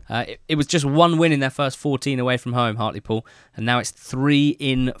 It was just one win in their first 14 away from home, Hartlepool, and now it's 3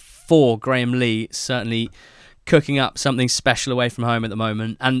 in 4. Graham Lee certainly cooking up something special away from home at the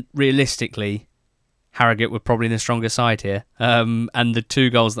moment, and realistically, Harrogate were probably the stronger side here. And the 2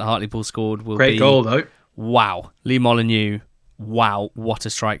 goals that Hartlepool scored will be... Great goal, though. Wow. Lee Molyneux, wow, what a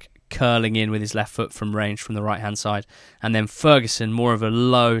strike. Curling in with his left foot from range from the right-hand side. And then Ferguson, more of a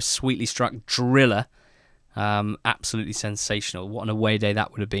low, sweetly struck driller. Absolutely sensational. What an away day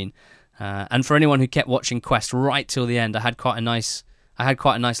that would have been. And for anyone who kept watching Quest right till the end, I had quite a nice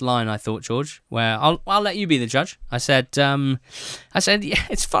line, I thought, George, where I'll let you be the judge. I said, yeah,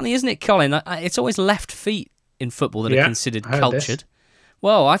 it's funny, isn't it, Colin? It's always left feet in football that are considered cultured. This.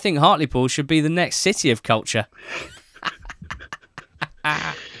 Well, I think Hartlepool should be the next city of culture.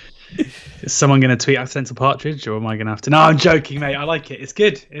 Is someone going to tweet accidental partridge, or am I going to have to? No, I'm joking, mate. I like it. It's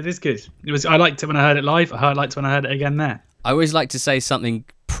good. It is good. I liked it when I heard it live. I liked it when I heard it again there. I always like to say something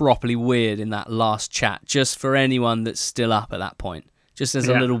properly weird in that last chat, just for anyone that's still up at that point, just as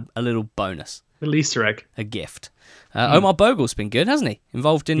a little bonus, a little Easter egg, a gift. Omar Bogle's been good, hasn't he?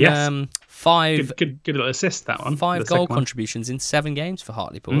 Involved in 5 good little assist, that one. 5 goal contributions in 7 games for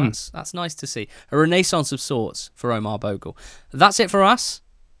Hartlepool. That's nice to see. A renaissance of sorts for Omar Bogle. That's it for us.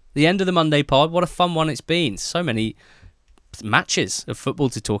 The end of the Monday pod. What a fun one it's been. So many matches of football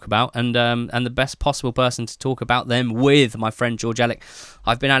to talk about, and the best possible person to talk about them with, my friend George Ellick.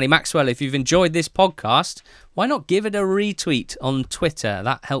 I've been Ali Maxwell. If you've enjoyed this podcast, why not give it a retweet on Twitter?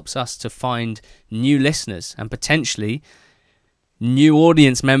 That helps us to find new listeners and potentially new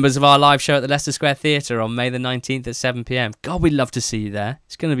audience members of our live show at the Leicester Square Theatre on May the 19th at 7 p.m. God, we'd love to see you there.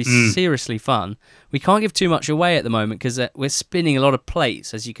 It's going to be seriously fun. We can't give too much away at the moment because we're spinning a lot of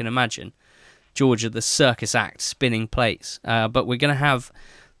plates, as you can imagine. George at the circus act spinning plates. But we're going to have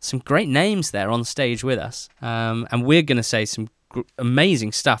some great names there on stage with us. And we're going to say some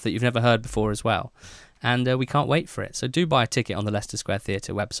amazing stuff that you've never heard before as well. And we can't wait for it. So do buy a ticket on the Leicester Square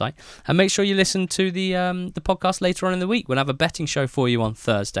Theatre website. And make sure you listen to the podcast later on in the week. We'll have a betting show for you on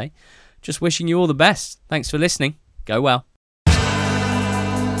Thursday. Just wishing you all the best. Thanks for listening. Go well.